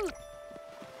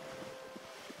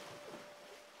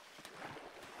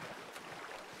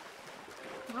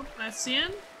 Well, that's the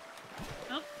end.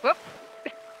 Oh. Whoop!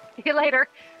 See you later.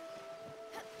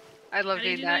 I love How do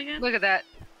you doing do that. that again? Look at that.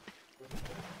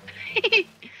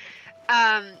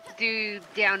 Do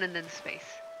down and then space.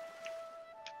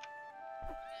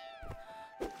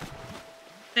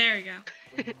 There we go.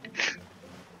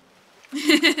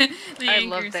 The I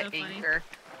love the so funny. anchor.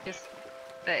 Just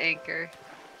the anchor.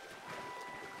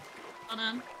 Hold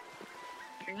on.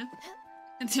 There we go.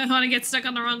 I don't want to get stuck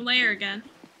on the wrong layer again.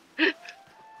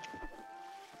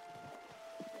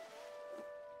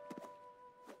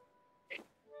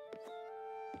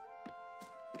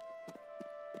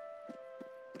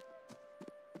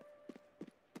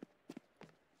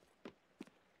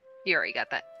 You already got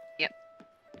that. Yep.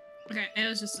 Okay, it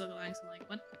was just still going, so I'm like,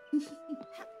 what?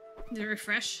 Did it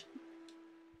refresh?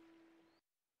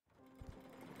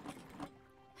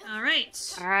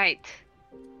 Alright. Alright.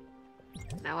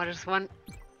 Now what is one?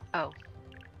 Oh.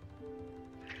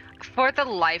 For the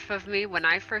life of me, when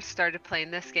I first started playing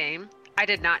this game, I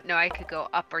did not know I could go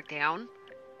up or down.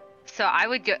 So I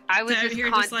would go. I was So just,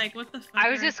 you're just like, what the fuck? I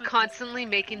was just constantly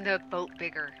making the boat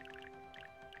bigger.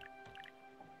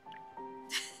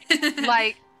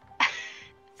 Like,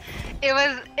 it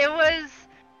was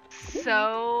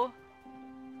so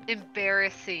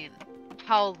embarrassing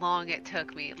how long it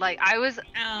took me. Like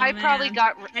I probably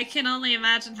got. I can only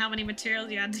imagine how many materials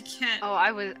you had to get. Oh,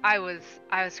 I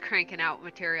was cranking out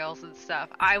materials and stuff.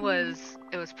 It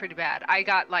was pretty bad. I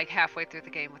got like halfway through the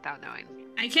game without knowing.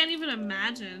 I can't even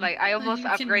imagine. Like I almost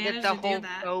upgraded the whole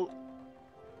boat.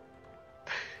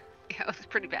 Yeah, it was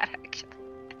pretty bad actually.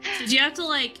 Did you have to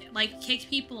like kick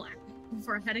people out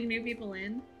before heading new people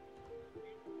in?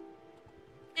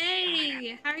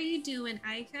 Hey, how are you doing,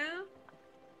 Aiko?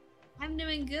 I'm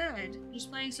doing good.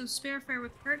 Just playing some Spiritfarer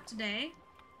with Curt today.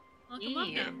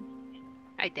 Welcome.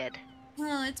 I did.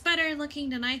 Well, it's better looking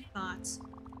than I thought.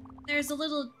 There's a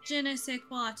little je ne sais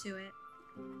quoi to it.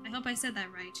 I hope I said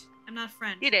that right. I'm not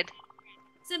French. You did.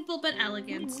 Simple but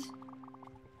elegant.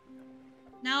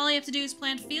 Now all you have to do is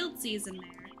plant field seeds in there.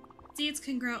 Seeds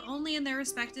can grow only in their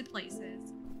respected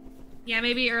places. Yeah,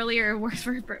 maybe earlier worked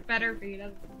better for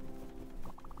you.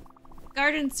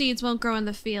 Garden seeds won't grow in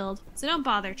the field, so don't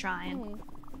bother trying.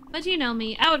 But you know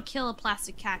me, I would kill a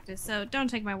plastic cactus, so don't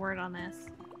take my word on this.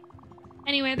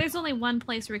 Anyway, there's only one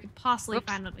place where we could possibly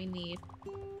find what we need.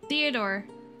 Theodore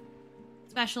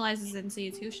specializes in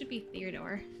seeds. Who should be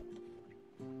Theodore?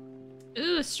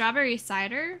 Ooh, strawberry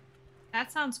cider?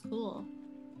 That sounds cool.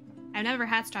 I've never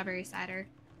had strawberry cider.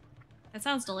 That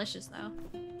sounds delicious, though.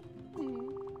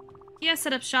 He has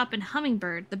set up shop in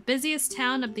Hummingbird, the busiest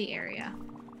town of the area.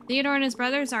 Theodore and his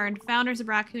brothers are founders of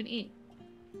Raccoon Inc.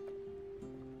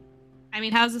 I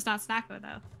mean, how is this not Snacko, though?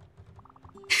 I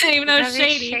don't even know it's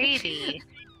shady.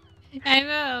 I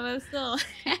know, but still.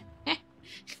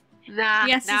 Nah,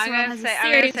 yes, now I'm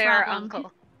gonna say our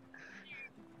uncle.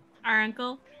 Our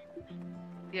uncle?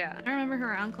 Yeah. I don't remember who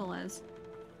our uncle was.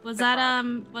 Was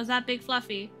that Big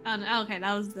Fluffy? Oh, no, okay,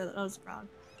 that was the frog.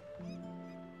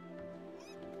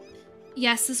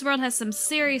 Yes, this world has some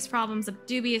serious problems of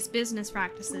dubious business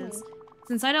practices.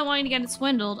 Since I don't want you to get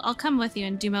swindled, I'll come with you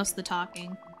and do most of the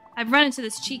talking. I've run into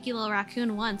this cheeky little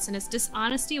raccoon once, and his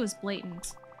dishonesty was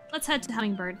blatant. Let's head to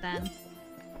Hummingbird, then.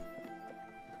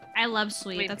 I love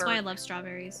sweet. That's why I love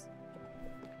strawberries.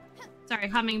 Sorry,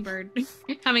 Hummingbird.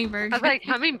 Hummingbird. I was like,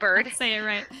 Hummingbird. Say it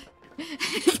right.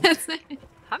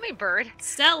 Hummingbird.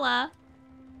 Stella.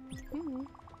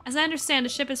 As I understand, the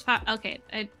ship is okay,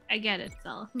 I get it,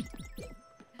 Stella.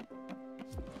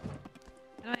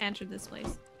 How do I enter this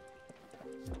place?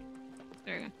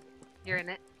 There we go. You're in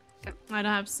it. Yep. I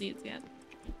don't have seats yet.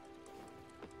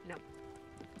 No.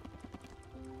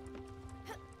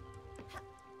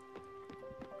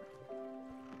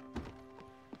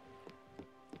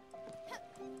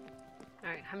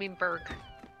 Alright, Hummingbird.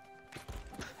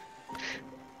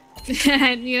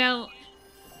 you know,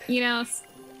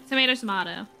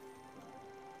 tomato.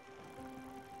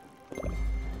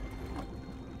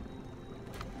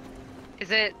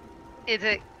 Is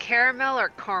it caramel or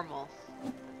caramel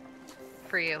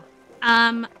for you?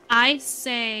 I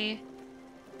say,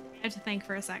 I have to think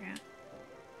for a second.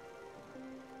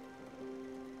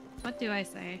 What do I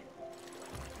say?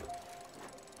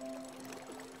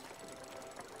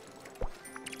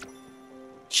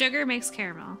 Sugar makes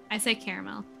caramel. I say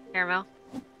caramel. Caramel?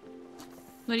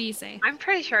 What do you say? I'm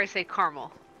pretty sure I say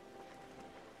caramel.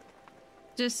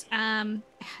 Just,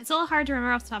 it's a little hard to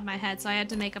remember off the top of my head, so I had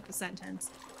to make up a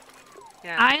sentence.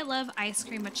 Yeah. I love ice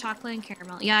cream with chocolate and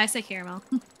caramel. Yeah, I say caramel.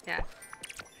 Yeah.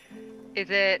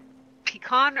 Is it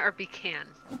pecan or pecan?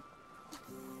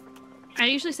 I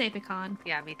usually say pecan.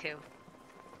 Yeah, me too.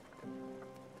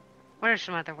 What are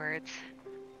some other words?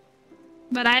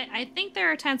 But I think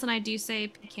there are times when I do say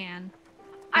pecan.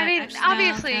 I mean, actually,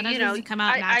 obviously, no, that you know, doesn't come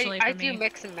out naturally I for me. do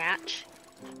mix and match.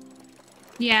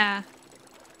 Yeah.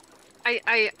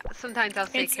 I sometimes I'll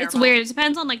say caramel. It's weird. It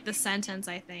depends on like the sentence,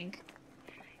 I think.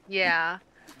 Yeah.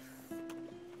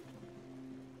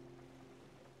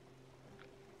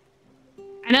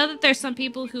 I know that there's some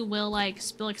people who will like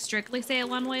strictly say it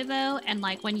one way though, and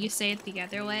like when you say it the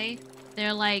other way,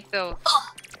 they're like, so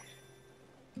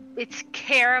it's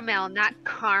caramel, not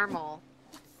caramel.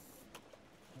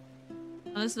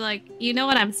 I was like, you know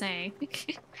what I'm saying.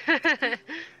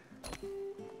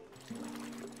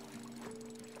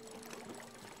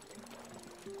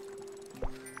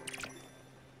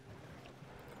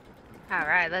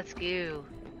 Alright, let's go.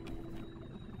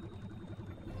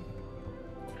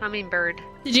 Hummingbird.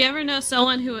 Did you ever know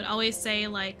someone who would always say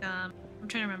like, I'm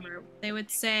trying to remember, they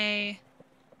would say,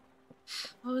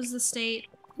 what was the state?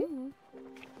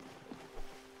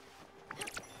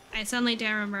 I suddenly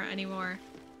don't remember anymore.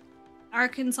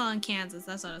 Arkansas and Kansas,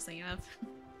 that's what I was thinking of.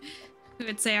 Who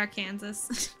would say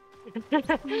Arkansas?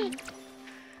 And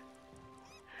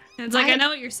it's like, I know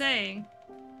what you're saying.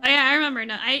 Oh yeah, I remember.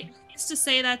 No, I used to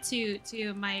say that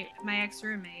to my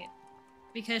ex-roommate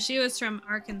because she was from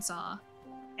Arkansas,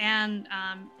 and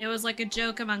it was like a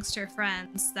joke amongst her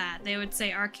friends that they would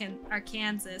say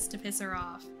Arkansas to piss her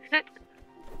off.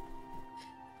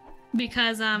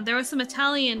 Because there was some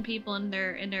Italian people in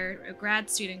their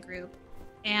grad student group,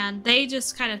 and they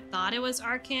just kind of thought it was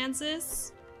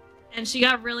Arkansas, and she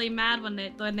got really mad when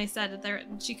they said that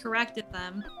she corrected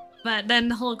them. But then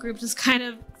the whole group just kind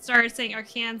of started saying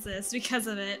Arkansas because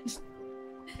of it.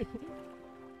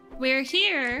 We're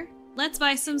here. Let's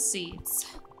buy some seeds.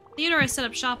 Theodore has set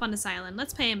up shop on this island.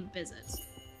 Let's pay him a visit.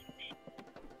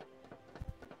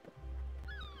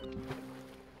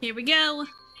 Here we go.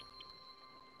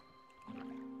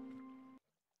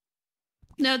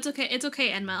 No, it's okay. It's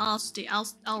okay, Enma.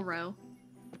 I'll row.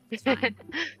 It's fine.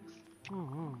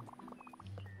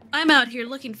 I'm out here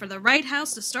looking for the right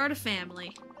house to start a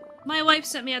family. My wife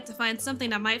sent me out to find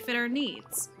something that might fit our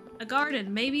needs. A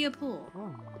garden, maybe a pool.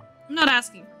 I'm not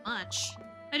asking for much.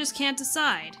 I just can't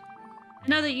decide. I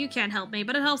know that you can't help me,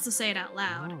 but it helps to say it out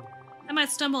loud. I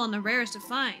might stumble on the rarest of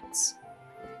finds.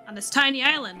 On this tiny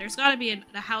island, there's gotta be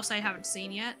a house I haven't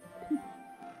seen yet.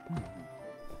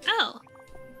 Oh,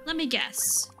 let me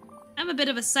guess. I'm a bit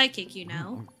of a psychic, you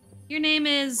know. Your name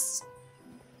is...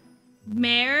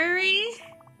 Mary?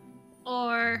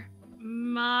 Or...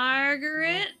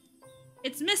 Margaret?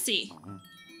 It's Missy.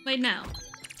 Wait, no.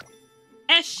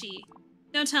 Eshi.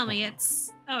 Don't tell me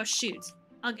it's... Oh, shoot.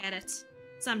 I'll get it.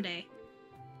 Someday.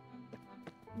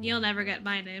 You'll never get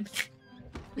my name.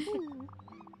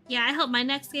 Yeah, I hope my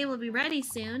next game will be ready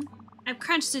soon. I've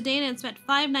crunched a day and spent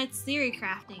 5 nights theory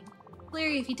crafting.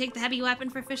 Clearly, if you take the heavy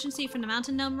weapon proficiency from the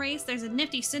Mountain Gnome race, there's a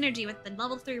nifty synergy with the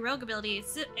level 3 rogue ability,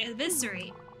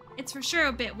 Eviscerate. It's for sure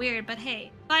a bit weird, but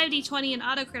hey, 5d20 and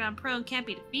autocrit on prone can't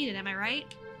be defeated, am I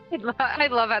right? I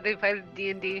love how they play the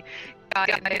D&D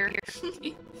guy here.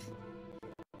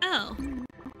 Oh.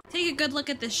 Take a good look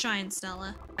at this shrine,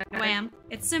 Stella. Wham.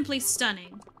 It's simply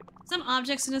stunning. Some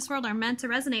objects in this world are meant to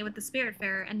resonate with the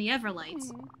Spiritfarer and the Everlight.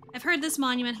 I've heard this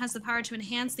monument has the power to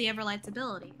enhance the Everlight's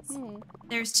abilities.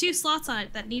 There's 2 slots on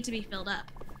it that need to be filled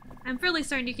up. I'm fairly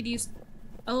certain you could use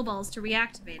O-balls to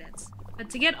reactivate it. But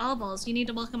to get O-balls, you need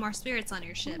to welcome more spirits on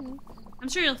your ship. I'm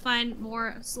sure you'll find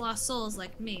more lost souls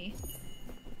like me.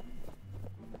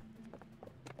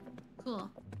 Cool.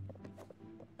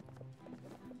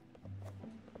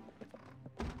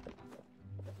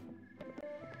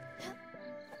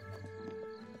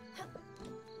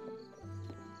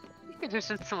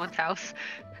 Just in someone's house.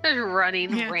 Just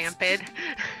running rampant.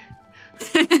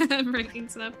 Breaking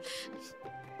stuff.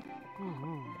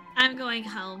 I'm going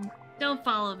home. Don't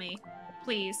follow me.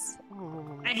 Please.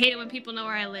 I hate it when people know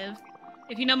where I live.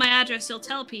 If you know my address, you'll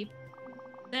tell people.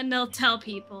 Then they'll tell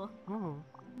people.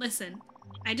 Listen,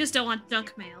 I just don't want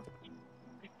junk mail.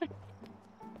 Wait,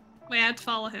 I have to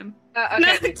follow him.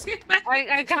 Okay.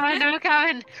 I'm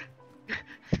coming.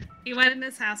 He went in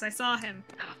this house. I saw him.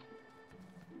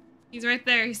 He's right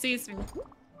there. He sees me.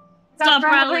 Stop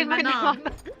rattling my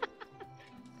knob.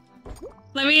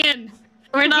 Let me in.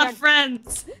 We're not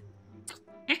friends.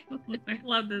 I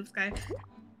love this guy.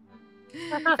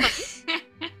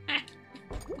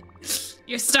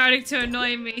 You're starting to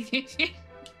annoy me.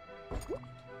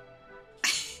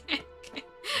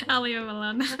 I'll leave him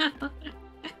alone now.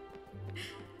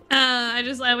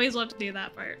 I always love to do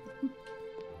that part.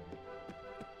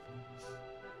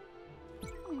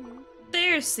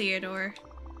 There's Theodore.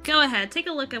 Go ahead, take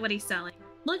a look at what he's selling.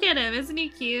 Look at him, isn't he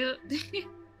cute?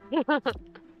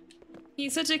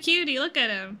 He's such a cutie, look at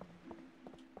him.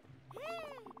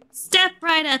 Step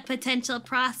right up, potential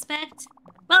prospect.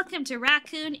 Welcome to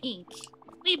Raccoon Inc.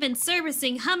 We've been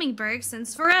servicing hummingbirds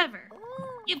since forever.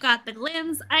 You've got the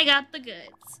glims, I got the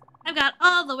goods. I've got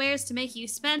all the wares to make you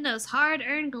spend those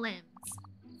hard-earned glims.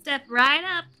 Step right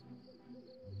up.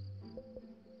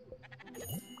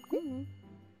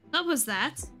 What was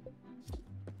that?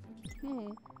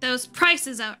 Those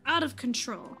prices are out of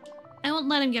control. I won't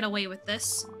let him get away with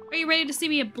this. Are you ready to see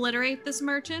me obliterate this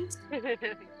merchant?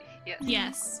 Yes.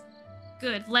 Yes.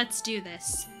 Good, let's do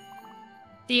this.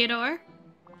 Theodore?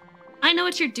 I know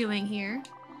what you're doing here,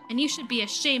 and you should be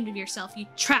ashamed of yourself, you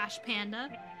trash panda.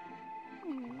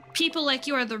 People like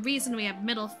you are the reason we have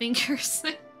middle fingers.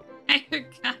 I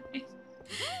forgot.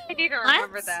 I need to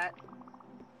remember that.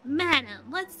 Madam,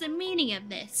 what's the meaning of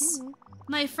this?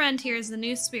 My friend here is the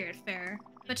new Spiritfarer,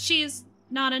 but she's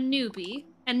not a newbie,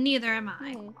 and neither am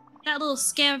I. That little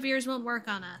scam of yours won't work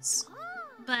on us.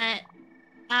 But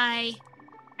I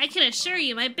can assure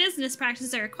you my business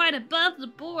practices are quite above the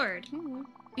board.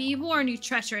 Be warned, you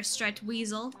treacherous striped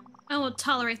weasel. I won't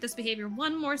tolerate this behavior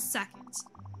one more second.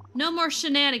 No more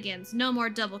shenanigans, no more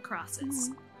double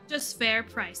crosses. Just fair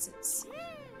prices.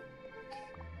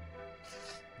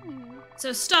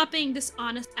 So stop being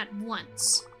dishonest at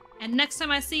once. And next time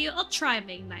I see you, I'll try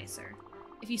being nicer.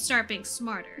 If you start being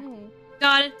smarter.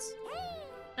 Got it?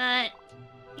 But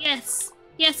yes,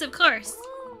 of course.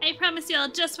 I promise you I'll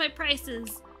adjust my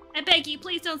prices. I beg you,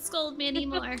 please don't scold me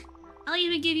anymore. I'll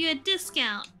even give you a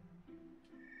discount.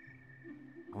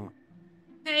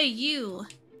 Hey, you.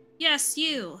 Yes,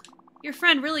 you. Your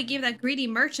friend really gave that greedy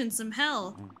merchant some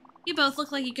hell. You both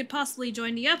look like you could possibly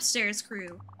join the upstairs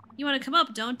crew. You want to come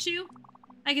up, don't you?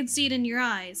 I can see it in your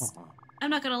eyes.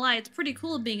 I'm not gonna lie, it's pretty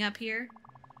cool being up here.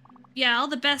 Yeah, all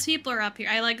the best people are up here.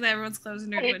 I like that everyone's closing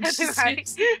their windows. Right.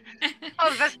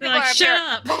 All the best people like, are up shut here.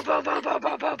 Up! Boom, boom, boom, boom,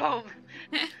 boom, boom, boom.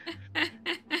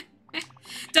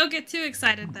 Don't get too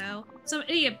excited, though. Some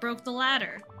idiot broke the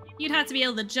ladder. You'd have to be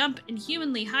able to jump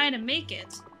inhumanly high to make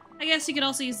it. I guess you could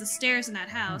also use the stairs in that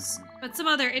house, but some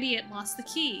other idiot lost the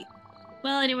key.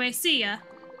 Well, anyway, see ya.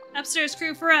 Upstairs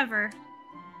crew forever.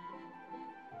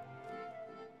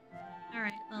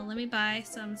 Alright, well, let me buy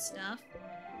some stuff.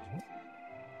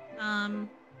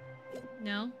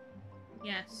 No?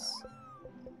 Yes.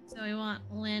 So we want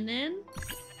linen.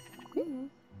 We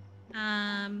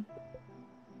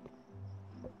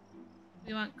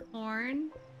want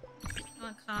corn. We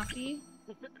want coffee.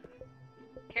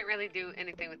 Can't really do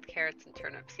anything with carrots and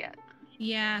turnips yet.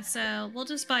 Yeah, so we'll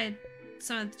just buy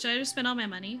some. Should I just spend all my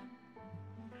money?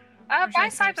 Buy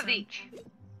 5 of each.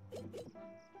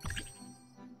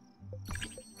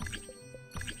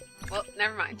 Well,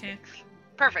 never mind. Okay.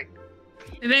 Perfect.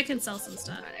 Maybe I can sell some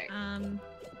stuff.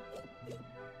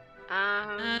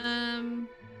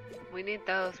 We need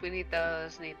those. We need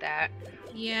those. Need that.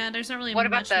 Yeah, there's not really what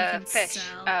much about we the can fish?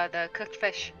 sell. The cooked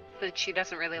fish. That she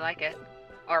doesn't really like it.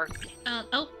 Or.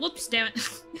 Oh, whoops! Damn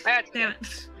it! Damn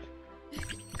it!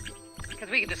 Because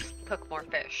we can just cook more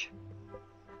fish.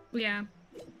 Yeah.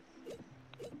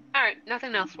 All right.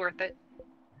 Nothing else worth it.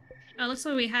 Oh, looks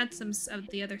like we had some of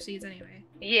the other seeds anyway.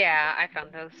 Yeah, I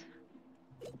found those.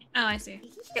 Oh, I see.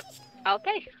 Yep.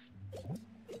 Okay.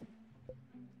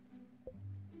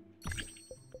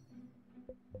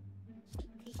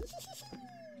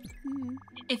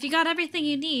 If you got everything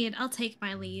you need, I'll take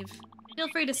my leave. Feel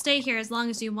free to stay here as long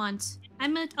as you want.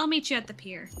 I'll meet you at the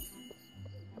pier.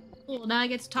 Cool, now I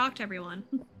get to talk to everyone.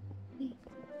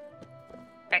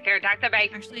 Back here, Dr.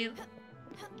 Bay. Actually,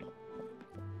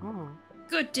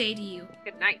 good day to you.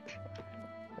 Good night.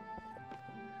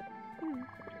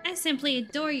 I simply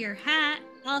adore your hat.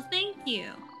 Well, thank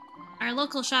you. Our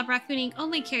local shop Raccooning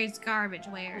only carries garbage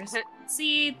wares.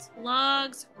 Seeds,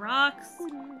 logs, rocks,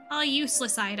 all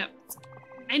useless items.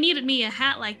 I needed me a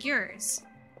hat like yours.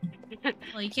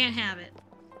 Well, you can't have it.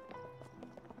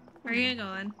 Where are you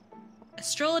going? A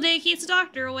stroll a day keeps the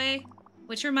doctor away.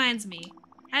 Which reminds me,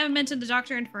 I haven't been to the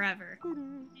doctor in forever.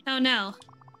 Oh no.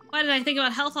 Why did I think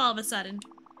about health all of a sudden?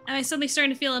 Am I suddenly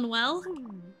starting to feel unwell?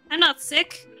 I'm not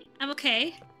sick. I'm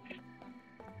okay.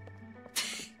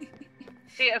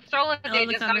 See, a stroll a day does not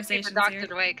keep the conversations doctor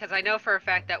here. away, because I know for a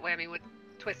fact that Whammy would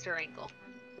twist her ankle.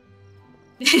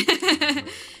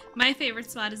 My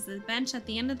favorite spot is the bench at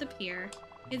the end of the pier.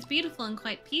 It's beautiful and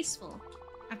quite peaceful.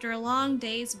 After a long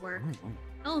day's work.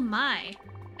 Oh my.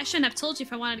 I shouldn't have told you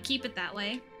if I wanted to keep it that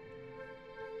way.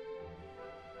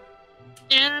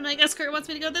 And I guess Curt wants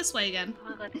me to go this way again.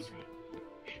 I'll go this way.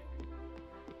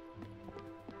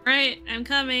 Right, I'm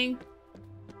coming.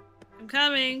 I'm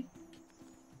coming.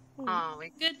 Oh,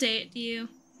 Good date to you.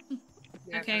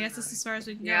 Okay, I guess this is as far as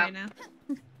we can go right now.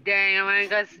 Dang, I'm gonna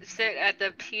go sit at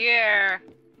the pier.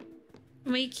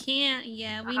 We can't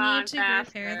yet. We On need to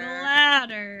faster. repair the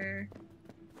ladder.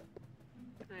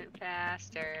 Went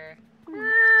faster.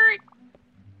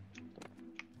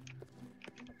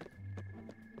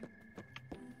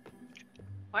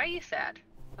 Why are you sad?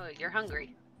 Oh, you're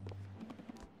hungry.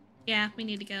 Yeah, we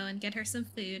need to go and get her some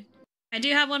food. I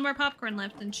do have one more popcorn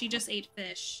left, and she just ate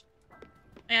fish.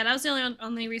 Yeah, that was the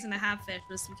only reason to have fish,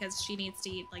 was because she needs to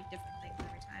eat, like, different things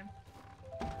every time.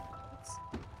 Oops.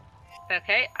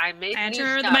 Okay, I made I had to new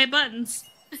remember stuff. my buttons.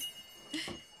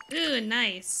 Ooh,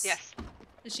 nice. Yes.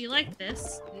 Does she like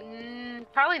this?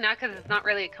 Probably not, because it's not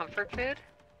really a comfort food.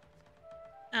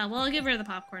 Oh, well, I'll give her the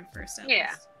popcorn first, at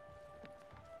Yeah. least.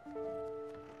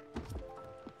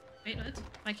 Wait, what?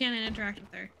 Why can't I interact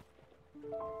with her?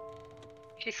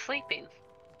 She's sleeping.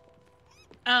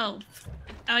 Oh.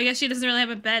 Oh, I guess she doesn't really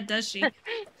have a bed, does she?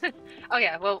 Oh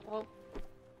yeah, well.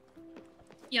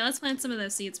 Yeah, let's plant some of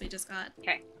those seeds we just got.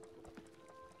 Okay.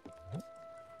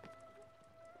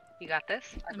 You got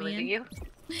this. I believe in you.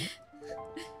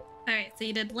 Alright, so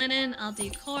you did linen, I'll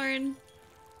do corn.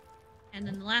 And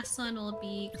then the last one will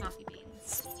be coffee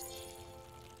beans.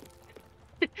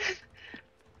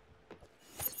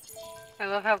 I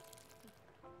love how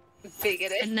big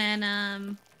it is. And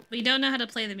then, we don't know how to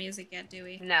play the music yet, do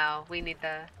we? No, we need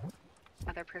the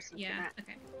other person to do Yeah, that.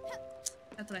 okay.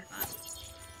 That's what I thought.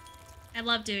 I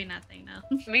love doing that thing,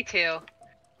 though. Me too.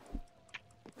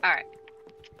 Alright.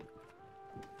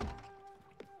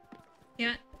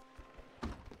 Yeah.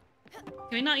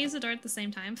 Can we not use the door at the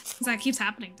same time? Because that keeps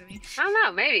happening to me. I don't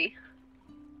know, maybe.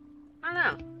 I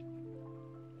don't know.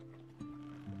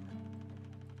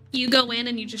 You go in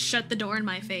and you just shut the door in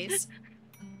my face.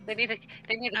 They need a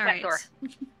All cut right. door.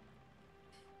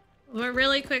 We're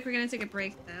really quick. We're gonna take a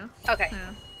break though. Okay. So,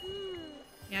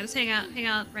 yeah, just hang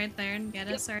out right there and get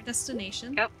us our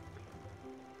destination. Yep.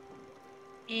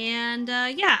 And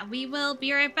yeah, we will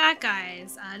be right back,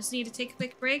 guys. I just need to take a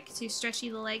quick break to stretchy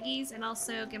the leggies and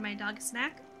also give my dog a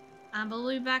snack. But we'll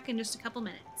be back in just a couple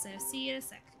minutes. So see you in a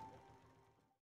sec.